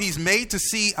 how he's made to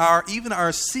see even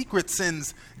our secret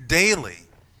sins daily,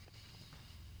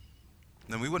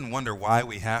 then we wouldn't wonder why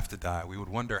we have to die. We would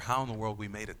wonder how in the world we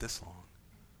made it this long.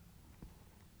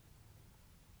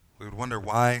 We would wonder,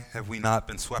 why have we not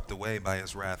been swept away by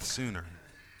his wrath sooner?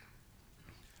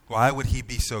 Why would he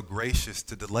be so gracious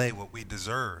to delay what we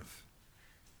deserve?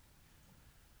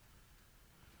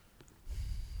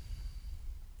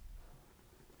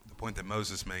 The point that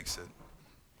Moses makes it,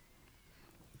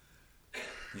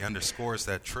 he underscores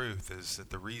that truth, is that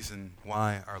the reason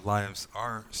why our lives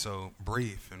are so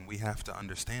brief, and we have to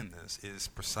understand this, is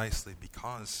precisely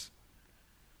because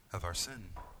of our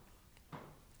sin.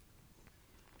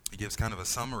 He gives kind of a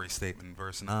summary statement in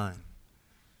verse 9.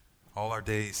 All our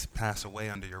days pass away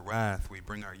under your wrath. We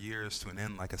bring our years to an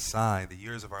end like a sigh. The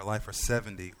years of our life are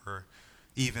 70, or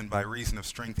even by reason of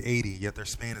strength 80, yet their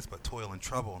span is but toil and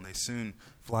trouble, and they soon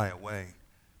fly away.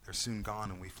 They're soon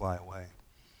gone, and we fly away.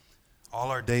 All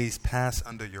our days pass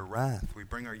under your wrath. We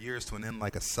bring our years to an end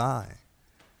like a sigh.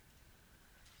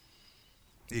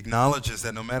 He acknowledges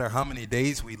that no matter how many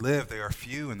days we live, they are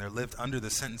few, and they're lived under the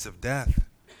sentence of death,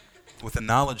 with the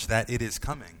knowledge that it is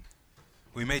coming.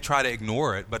 We may try to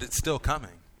ignore it, but it's still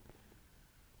coming.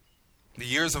 The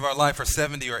years of our life are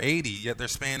 70 or 80, yet their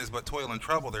span is but toil and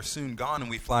trouble. They're soon gone and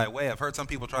we fly away. I've heard some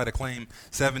people try to claim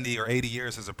 70 or 80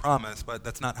 years as a promise, but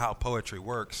that's not how poetry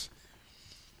works.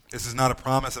 This is not a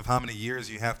promise of how many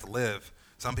years you have to live.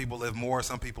 Some people live more,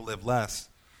 some people live less.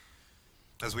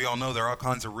 As we all know, there are all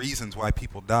kinds of reasons why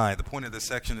people die. The point of this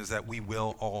section is that we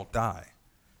will all die.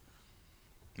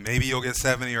 Maybe you'll get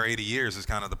 70 or 80 years is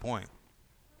kind of the point.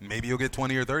 Maybe you'll get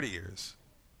 20 or 30 years.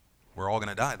 We're all going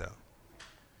to die, though.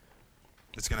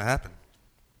 It's going to happen.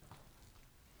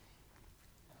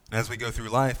 As we go through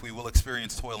life, we will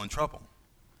experience toil and trouble.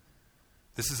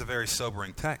 This is a very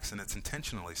sobering text, and it's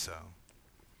intentionally so.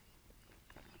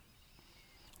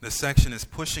 This section is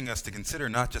pushing us to consider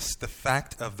not just the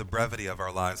fact of the brevity of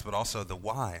our lives, but also the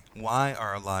why. Why are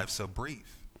our lives so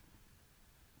brief?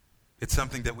 It's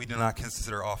something that we do not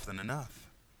consider often enough.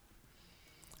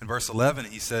 In verse 11,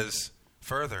 he says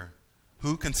further,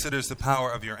 who considers the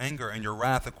power of your anger and your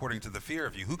wrath according to the fear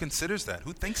of you? Who considers that?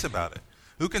 Who thinks about it?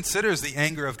 Who considers the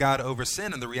anger of God over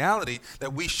sin and the reality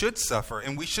that we should suffer,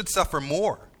 and we should suffer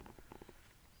more?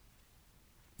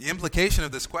 The implication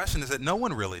of this question is that no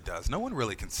one really does. No one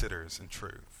really considers in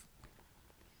truth.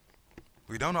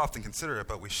 We don't often consider it,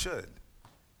 but we should.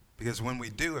 Because when we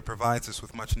do, it provides us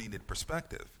with much needed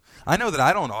perspective. I know that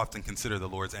I don't often consider the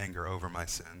Lord's anger over my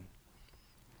sin.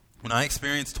 When I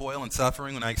experience toil and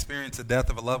suffering, when I experience the death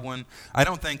of a loved one, I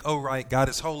don't think, oh right, God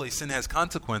is holy, sin has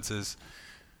consequences,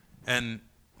 and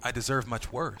I deserve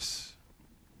much worse.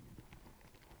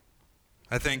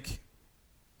 I think,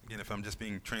 again, if I'm just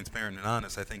being transparent and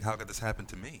honest, I think, how could this happen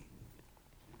to me?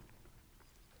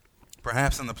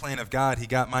 Perhaps on the plan of God, he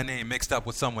got my name mixed up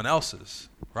with someone else's,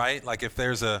 right? Like if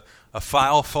there's a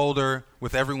file folder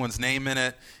with everyone's name in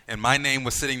it, and my name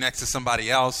was sitting next to somebody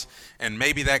else, and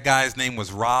maybe that guy's name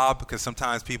was Rob, because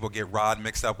sometimes people get Rod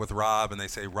mixed up with Rob, and they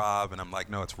say Rob, and I'm like,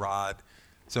 no, it's Rod.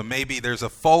 So maybe there's a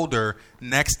folder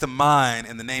next to mine,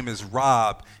 and the name is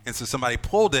Rob, and so somebody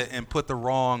pulled it and put the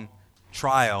wrong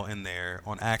trial in there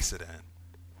on accident,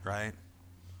 right?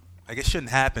 Like it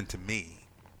shouldn't happen to me.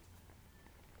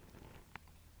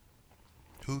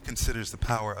 Who considers the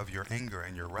power of your anger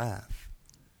and your wrath?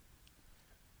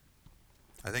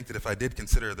 I think that if I did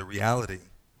consider the reality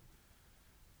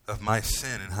of my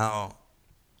sin and how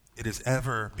it is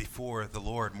ever before the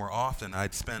Lord more often,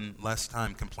 I'd spend less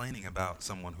time complaining about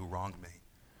someone who wronged me.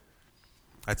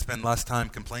 I'd spend less time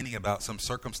complaining about some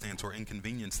circumstance or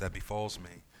inconvenience that befalls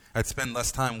me. I'd spend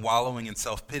less time wallowing in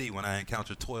self-pity when I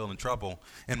encounter toil and trouble,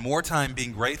 and more time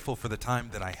being grateful for the time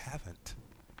that I haven't.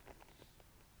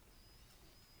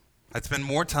 I'd spend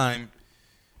more time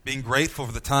being grateful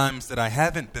for the times that I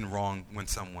haven't been wrong with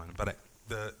someone, but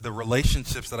the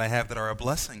relationships that I have that are a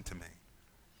blessing to me.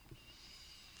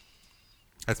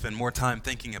 I'd spend more time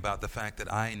thinking about the fact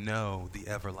that I know the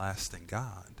everlasting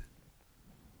God.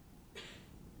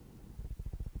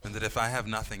 And that if I have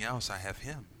nothing else, I have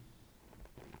him.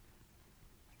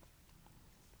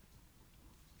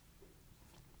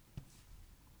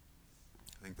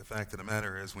 I think the fact of the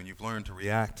matter is when you've learned to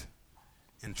react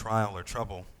in trial or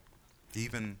trouble,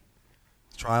 even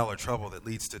trial or trouble that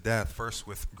leads to death, first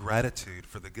with gratitude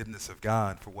for the goodness of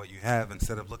God for what you have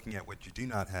instead of looking at what you do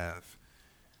not have,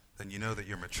 then you know that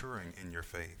you're maturing in your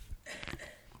faith.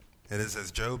 It is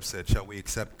as Job said, shall we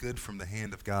accept good from the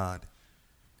hand of God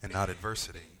and not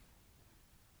adversity?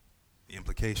 The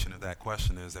implication of that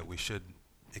question is that we should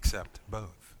accept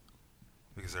both,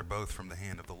 because they're both from the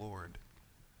hand of the Lord.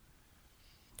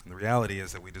 And the reality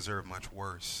is that we deserve much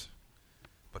worse,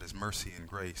 but his mercy and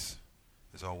grace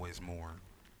is always more.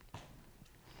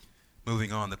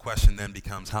 Moving on, the question then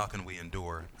becomes, how can we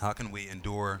endure? How can we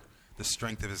endure the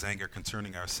strength of his anger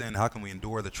concerning our sin? How can we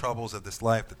endure the troubles of this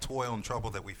life, the toil and trouble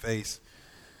that we face?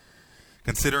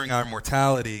 Considering our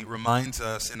mortality reminds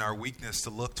us in our weakness to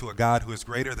look to a God who is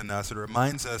greater than us. It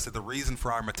reminds us that the reason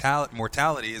for our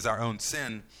mortality is our own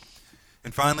sin.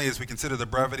 And finally, as we consider the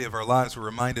brevity of our lives, we're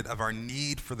reminded of our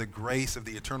need for the grace of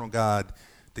the eternal God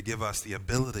to give us the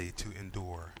ability to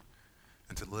endure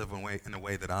and to live in a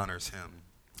way that honors him.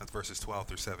 That's verses 12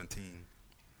 through 17.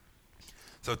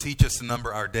 So teach us to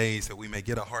number our days that we may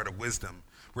get a heart of wisdom.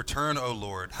 Return, O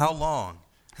Lord. How long?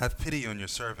 Have pity on your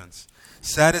servants.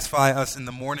 Satisfy us in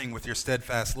the morning with your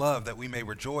steadfast love, that we may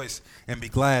rejoice and be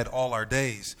glad all our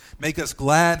days. Make us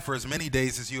glad for as many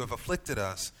days as you have afflicted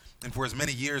us, and for as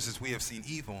many years as we have seen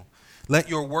evil. Let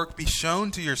your work be shown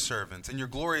to your servants, and your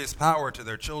glorious power to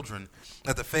their children.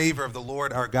 Let the favor of the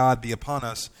Lord our God be upon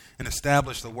us, and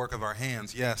establish the work of our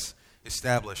hands. Yes,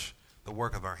 establish the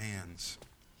work of our hands.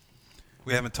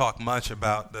 We haven't talked much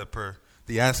about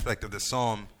the aspect of this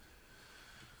psalm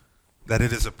that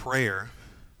it is a prayer,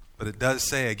 but it does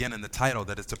say again in the title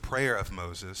that it's a prayer of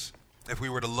Moses. If we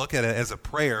were to look at it as a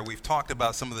prayer, we've talked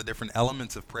about some of the different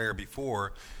elements of prayer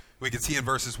before. We can see in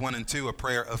verses 1 and 2 a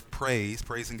prayer of praise,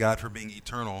 praising God for being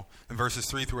eternal. In verses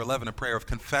 3 through 11, a prayer of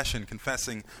confession,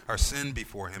 confessing our sin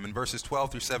before him. In verses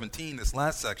 12 through 17, this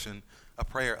last section, a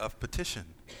prayer of petition.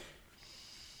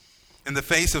 In the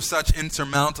face of such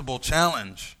insurmountable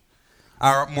challenge,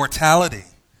 our mortality,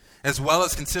 as well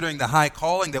as considering the high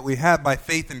calling that we have by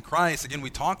faith in Christ. Again,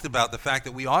 we talked about the fact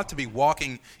that we ought to be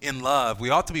walking in love. We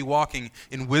ought to be walking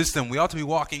in wisdom. We ought to be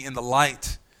walking in the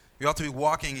light. We ought to be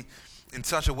walking in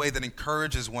such a way that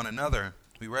encourages one another.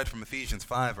 We read from Ephesians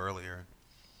 5 earlier.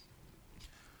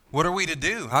 What are we to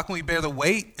do? How can we bear the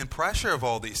weight and pressure of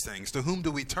all these things? To whom do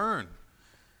we turn?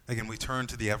 Again, we turn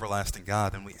to the everlasting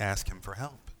God and we ask him for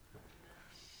help.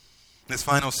 This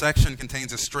final section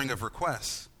contains a string of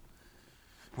requests.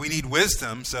 We need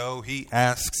wisdom, so he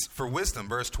asks for wisdom.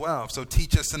 Verse 12, so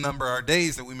teach us to number our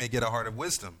days that we may get a heart of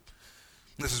wisdom.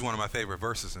 This is one of my favorite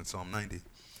verses in Psalm 90.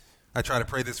 I try to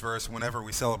pray this verse whenever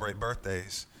we celebrate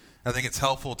birthdays. I think it's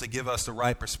helpful to give us the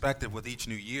right perspective with each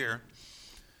new year.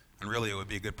 And really, it would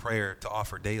be a good prayer to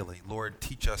offer daily. Lord,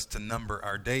 teach us to number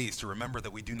our days, to remember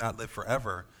that we do not live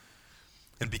forever.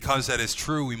 And because that is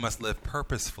true, we must live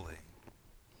purposefully.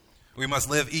 We must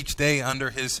live each day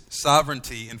under his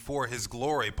sovereignty and for his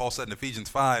glory. Paul said in Ephesians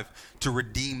 5, to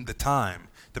redeem the time,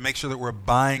 to make sure that we're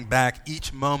buying back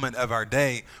each moment of our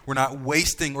day. We're not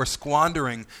wasting or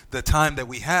squandering the time that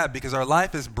we have because our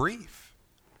life is brief.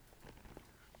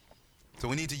 So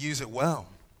we need to use it well.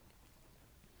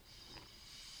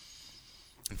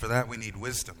 And for that we need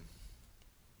wisdom.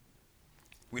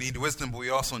 We need wisdom, but we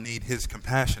also need his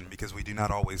compassion because we do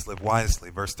not always live wisely.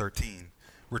 Verse 13.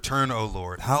 Return, O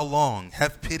Lord. How long?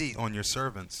 Have pity on your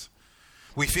servants.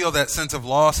 We feel that sense of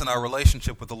loss in our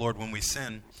relationship with the Lord when we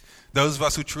sin. Those of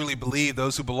us who truly believe,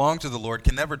 those who belong to the Lord,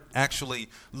 can never actually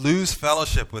lose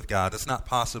fellowship with God. It's not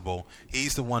possible.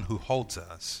 He's the one who holds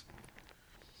us.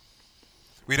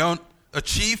 We don't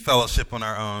achieve fellowship on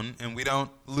our own, and we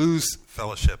don't lose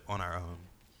fellowship on our own.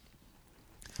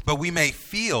 But we may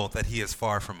feel that he is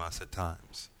far from us at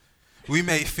times. We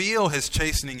may feel his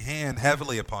chastening hand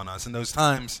heavily upon us. In those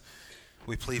times,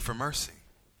 we plead for mercy.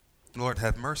 Lord,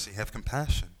 have mercy, have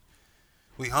compassion.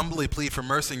 We humbly plead for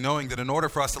mercy, knowing that in order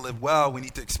for us to live well, we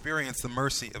need to experience the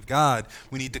mercy of God.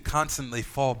 We need to constantly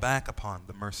fall back upon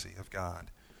the mercy of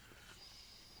God.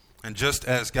 And just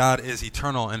as God is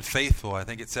eternal and faithful, I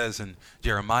think it says in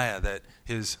Jeremiah that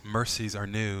his mercies are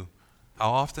new.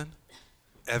 How often?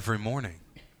 Every morning.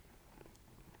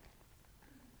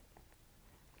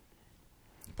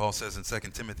 Paul says in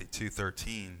 2 Timothy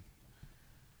 2:13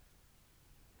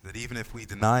 that even if we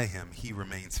deny him, he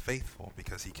remains faithful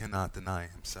because he cannot deny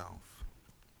himself.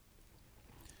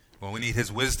 Well, we need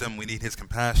his wisdom, we need his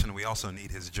compassion, we also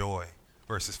need his joy.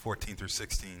 Verses 14 through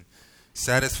 16.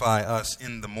 Satisfy us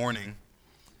in the morning.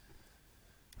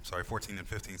 14 and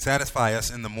 15. Satisfy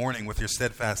us in the morning with your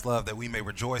steadfast love, that we may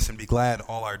rejoice and be glad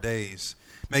all our days.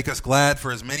 Make us glad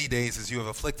for as many days as you have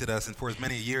afflicted us, and for as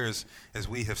many years as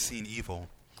we have seen evil.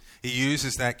 He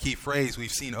uses that key phrase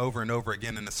we've seen over and over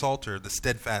again in the Psalter, the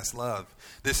steadfast love.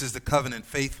 This is the covenant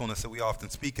faithfulness that we often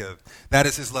speak of. That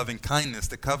is his loving kindness,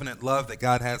 the covenant love that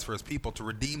God has for his people to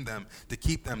redeem them, to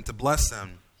keep them, to bless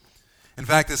them. In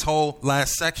fact, this whole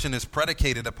last section is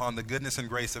predicated upon the goodness and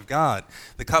grace of God.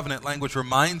 The covenant language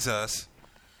reminds us,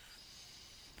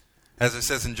 as it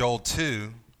says in Joel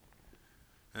 2,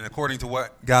 and according to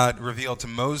what God revealed to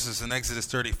Moses in Exodus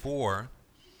 34,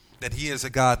 that he is a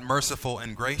God merciful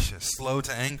and gracious, slow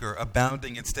to anger,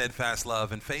 abounding in steadfast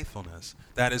love and faithfulness.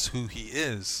 That is who he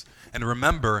is. And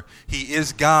remember, he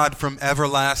is God from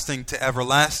everlasting to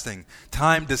everlasting.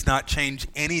 Time does not change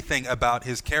anything about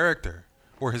his character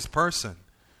or his person.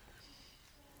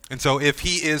 And so if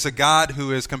he is a God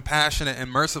who is compassionate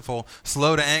and merciful,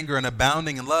 slow to anger and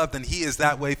abounding in love, then he is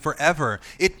that way forever.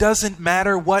 It doesn't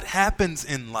matter what happens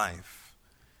in life.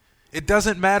 It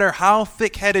doesn't matter how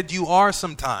thick-headed you are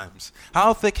sometimes,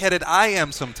 how thick-headed I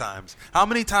am sometimes, how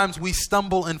many times we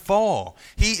stumble and fall.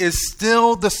 He is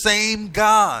still the same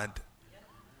God.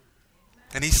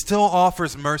 And he still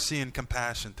offers mercy and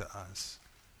compassion to us.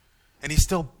 And he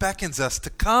still beckons us to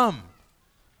come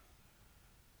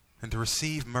and to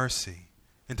receive mercy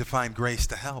and to find grace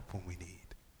to help when we need.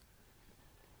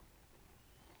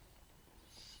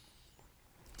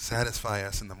 Satisfy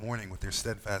us in the morning with your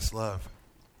steadfast love,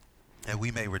 that we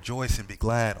may rejoice and be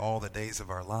glad all the days of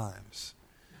our lives.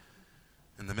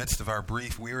 In the midst of our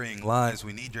brief, wearying lives,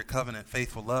 we need your covenant,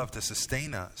 faithful love to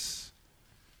sustain us.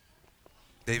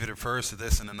 David refers to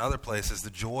this in another place as the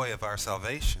joy of our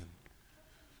salvation.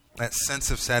 That sense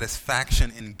of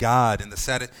satisfaction in God and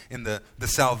the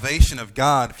salvation of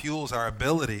God fuels our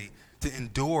ability to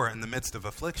endure in the midst of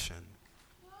affliction.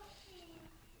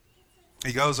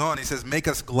 He goes on, he says, make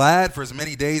us glad for as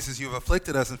many days as you have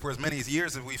afflicted us and for as many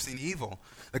years as we've seen evil.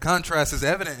 The contrast is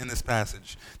evident in this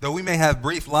passage. Though we may have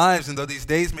brief lives and though these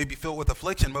days may be filled with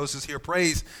affliction, Moses here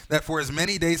prays that for as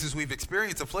many days as we've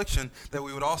experienced affliction, that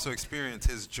we would also experience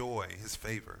his joy, his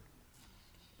favor.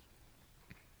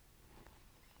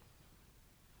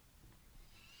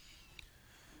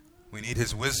 We need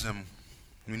his wisdom.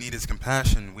 We need his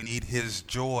compassion. We need his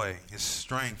joy, his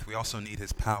strength. We also need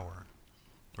his power.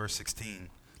 Verse 16,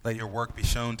 let your work be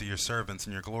shown to your servants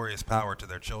and your glorious power to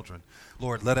their children.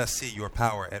 Lord, let us see your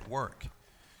power at work.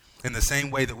 In the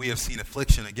same way that we have seen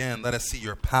affliction, again, let us see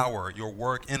your power, your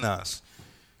work in us.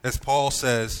 As Paul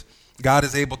says, God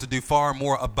is able to do far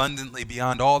more abundantly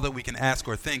beyond all that we can ask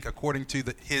or think according to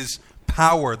his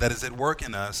power that is at work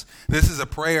in us. This is a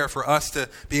prayer for us to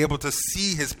be able to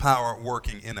see his power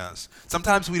working in us.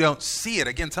 Sometimes we don't see it.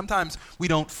 Again, sometimes we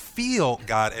don't feel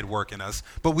God at work in us,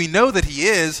 but we know that he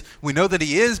is. We know that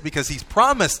he is because he's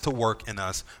promised to work in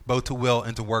us, both to will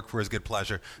and to work for his good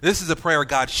pleasure. This is a prayer,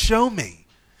 God, show me.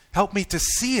 Help me to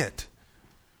see it.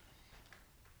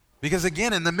 Because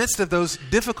again, in the midst of those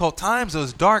difficult times,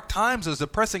 those dark times, those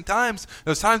depressing times,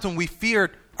 those times when we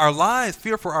fear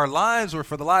for our lives or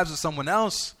for the lives of someone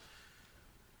else,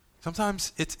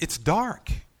 sometimes it's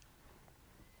dark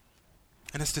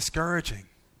and it's discouraging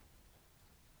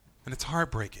and it's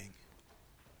heartbreaking.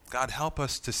 God, help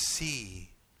us to see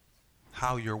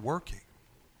how you're working.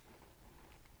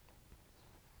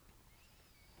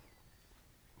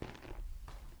 I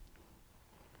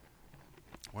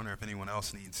wonder if anyone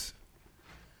else needs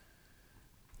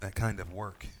that kind of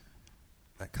work,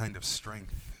 that kind of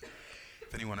strength.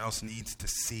 If anyone else needs to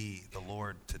see the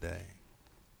Lord today.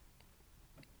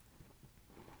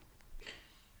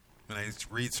 When I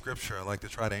read Scripture, I like to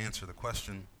try to answer the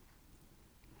question.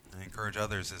 I encourage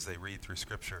others as they read through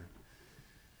Scripture.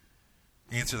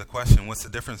 Answer the question, what's the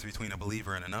difference between a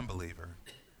believer and an unbeliever?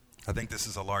 I think this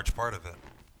is a large part of it.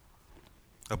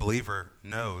 A believer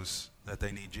knows that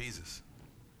they need Jesus.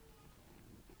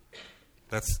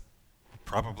 That's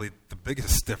probably the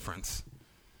biggest difference.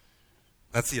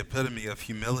 That's the epitome of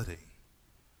humility.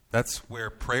 That's where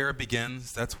prayer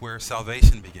begins. That's where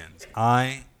salvation begins.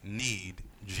 I need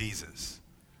Jesus.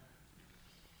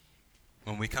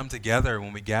 When we come together,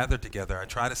 when we gather together, I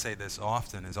try to say this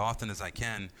often as I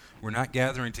can. We're not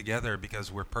gathering together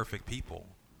because we're perfect people,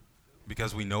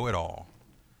 because we know it all,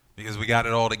 because we got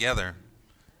it all together.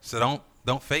 So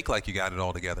don't fake like you got it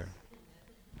all together.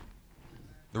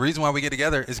 The reason why we get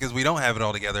together is because we don't have it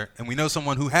all together, and we know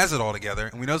someone who has it all together,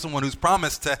 and we know someone who's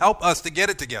promised to help us to get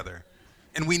it together.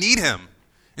 And we need him.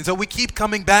 And so we keep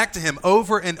coming back to him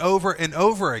over and over and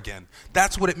over again.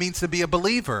 That's what it means to be a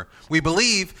believer. We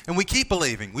believe and we keep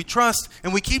believing. We trust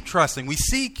and we keep trusting. We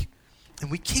seek and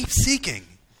we keep seeking.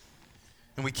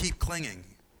 And we keep clinging.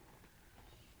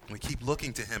 And we keep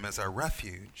looking to him as our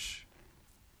refuge.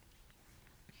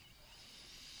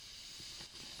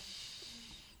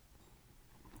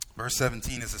 Verse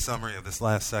 17 is a summary of this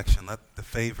last section. Let the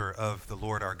favor of the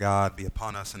Lord our God be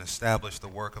upon us and establish the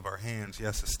work of our hands.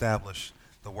 Yes, establish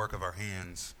the work of our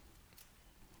hands.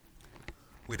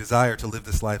 We desire to live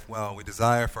this life well. We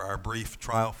desire for our brief,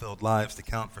 trial-filled lives to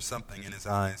count for something in his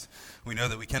eyes. We know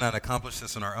that we cannot accomplish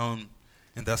this on our own,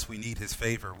 and thus we need his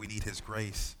favor. We need his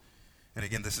grace. And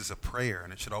again, this is a prayer,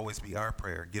 and it should always be our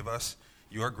prayer. Give us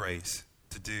your grace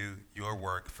to do your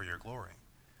work for your glory.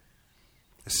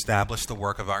 Establish the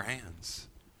work of our hands.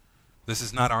 This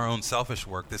is not our own selfish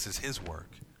work. This is his work.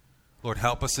 Lord,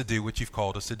 help us to do what you've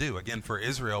called us to do. Again, for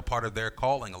Israel, part of their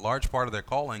calling, a large part of their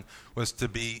calling, was to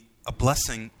be a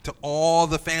blessing to all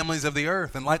the families of the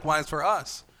earth, and likewise for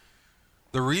us.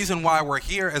 The reason why we're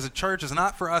here as a church is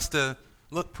not for us to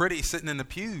look pretty sitting in the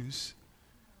pews.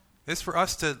 It's for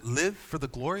us to live for the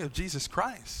glory of Jesus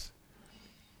Christ.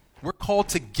 We're called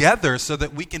together so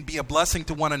that we can be a blessing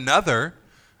to one another.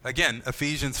 Again,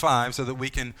 Ephesians 5, so that we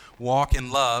can walk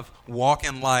in love, walk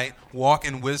in light, walk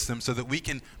in wisdom, so that we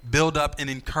can build up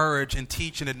and encourage and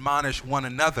teach and admonish one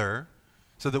another,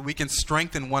 so that we can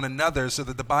strengthen one another, so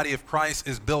that the body of Christ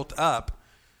is built up.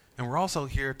 And we're also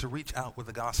here to reach out with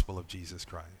the gospel of Jesus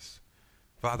Christ.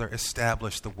 Father,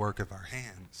 establish the work of our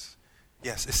hands.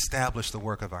 Yes, establish the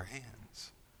work of our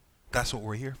hands. That's what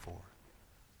we're here for.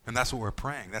 And that's what we're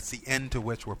praying. That's the end to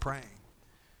which we're praying,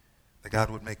 that God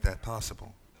would make that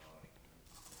possible.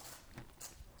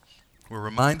 We're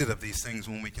reminded of these things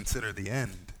when we consider the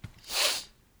end.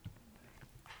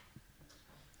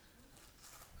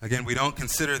 Again, we don't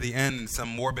consider the end in some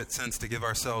morbid sense to give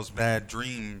ourselves bad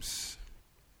dreams.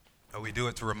 But we do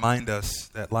it to remind us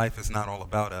that life is not all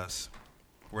about us.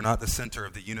 We're not the center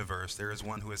of the universe. There is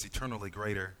one who is eternally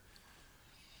greater.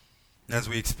 As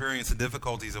we experience the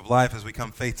difficulties of life, as we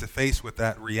come face to face with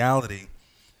that reality,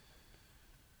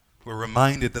 we're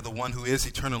reminded that the one who is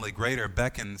eternally greater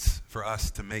beckons for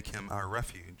us to make him our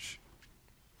refuge.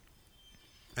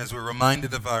 As we're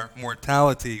reminded of our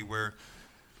mortality, we're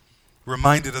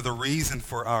reminded of the reason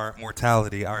for our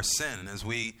mortality, our sin. As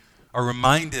we are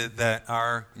reminded that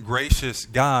our gracious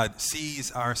God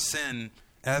sees our sin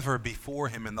ever before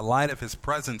him in the light of his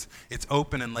presence, it's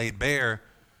open and laid bare.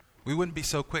 We wouldn't be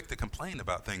so quick to complain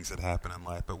about things that happen in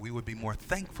life, but we would be more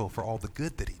thankful for all the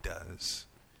good that he does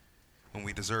when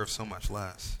we deserve so much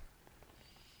less.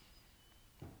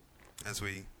 As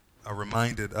we are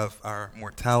reminded of our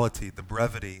mortality, the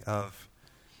brevity of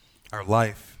our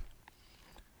life,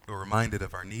 we're reminded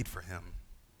of our need for him.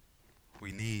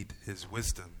 We need his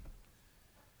wisdom.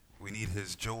 We need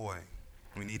his joy.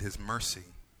 We need his mercy.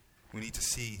 We need to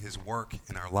see his work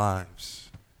in our lives.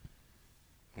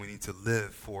 We need to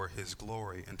live for his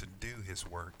glory and to do his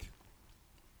work.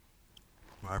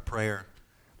 My prayer,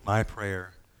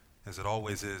 as it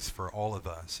always is for all of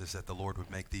us, is that the Lord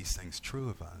would make these things true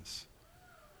of us.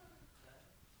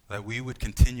 That we would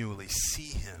continually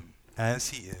see him as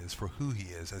he is, for who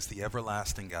he is, as the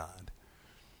everlasting God,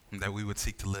 and that we would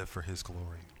seek to live for his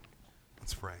glory.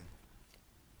 Let's pray.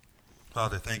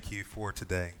 Father, thank you for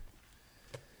today.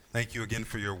 Thank you again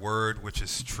for your word, which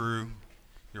is true,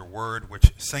 your word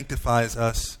which sanctifies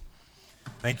us.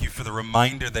 Thank you for the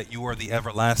reminder that you are the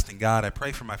everlasting God. I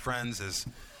pray for my friends as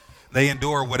they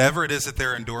endure whatever it is that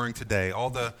they're enduring today, all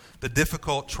the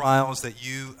difficult trials that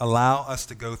you allow us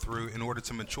to go through in order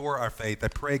to mature our faith. I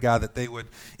pray, God, that they would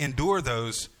endure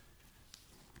those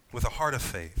with a heart of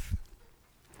faith,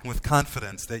 with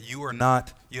confidence that you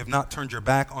have not turned your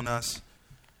back on us,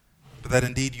 but that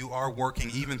indeed you are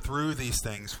working even through these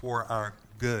things for our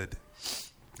good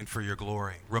and for your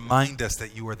glory. Remind us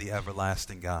that you are the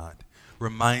everlasting God.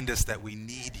 Remind us that we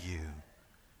need you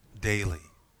daily.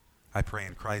 I pray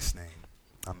in Christ's name.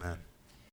 Amen.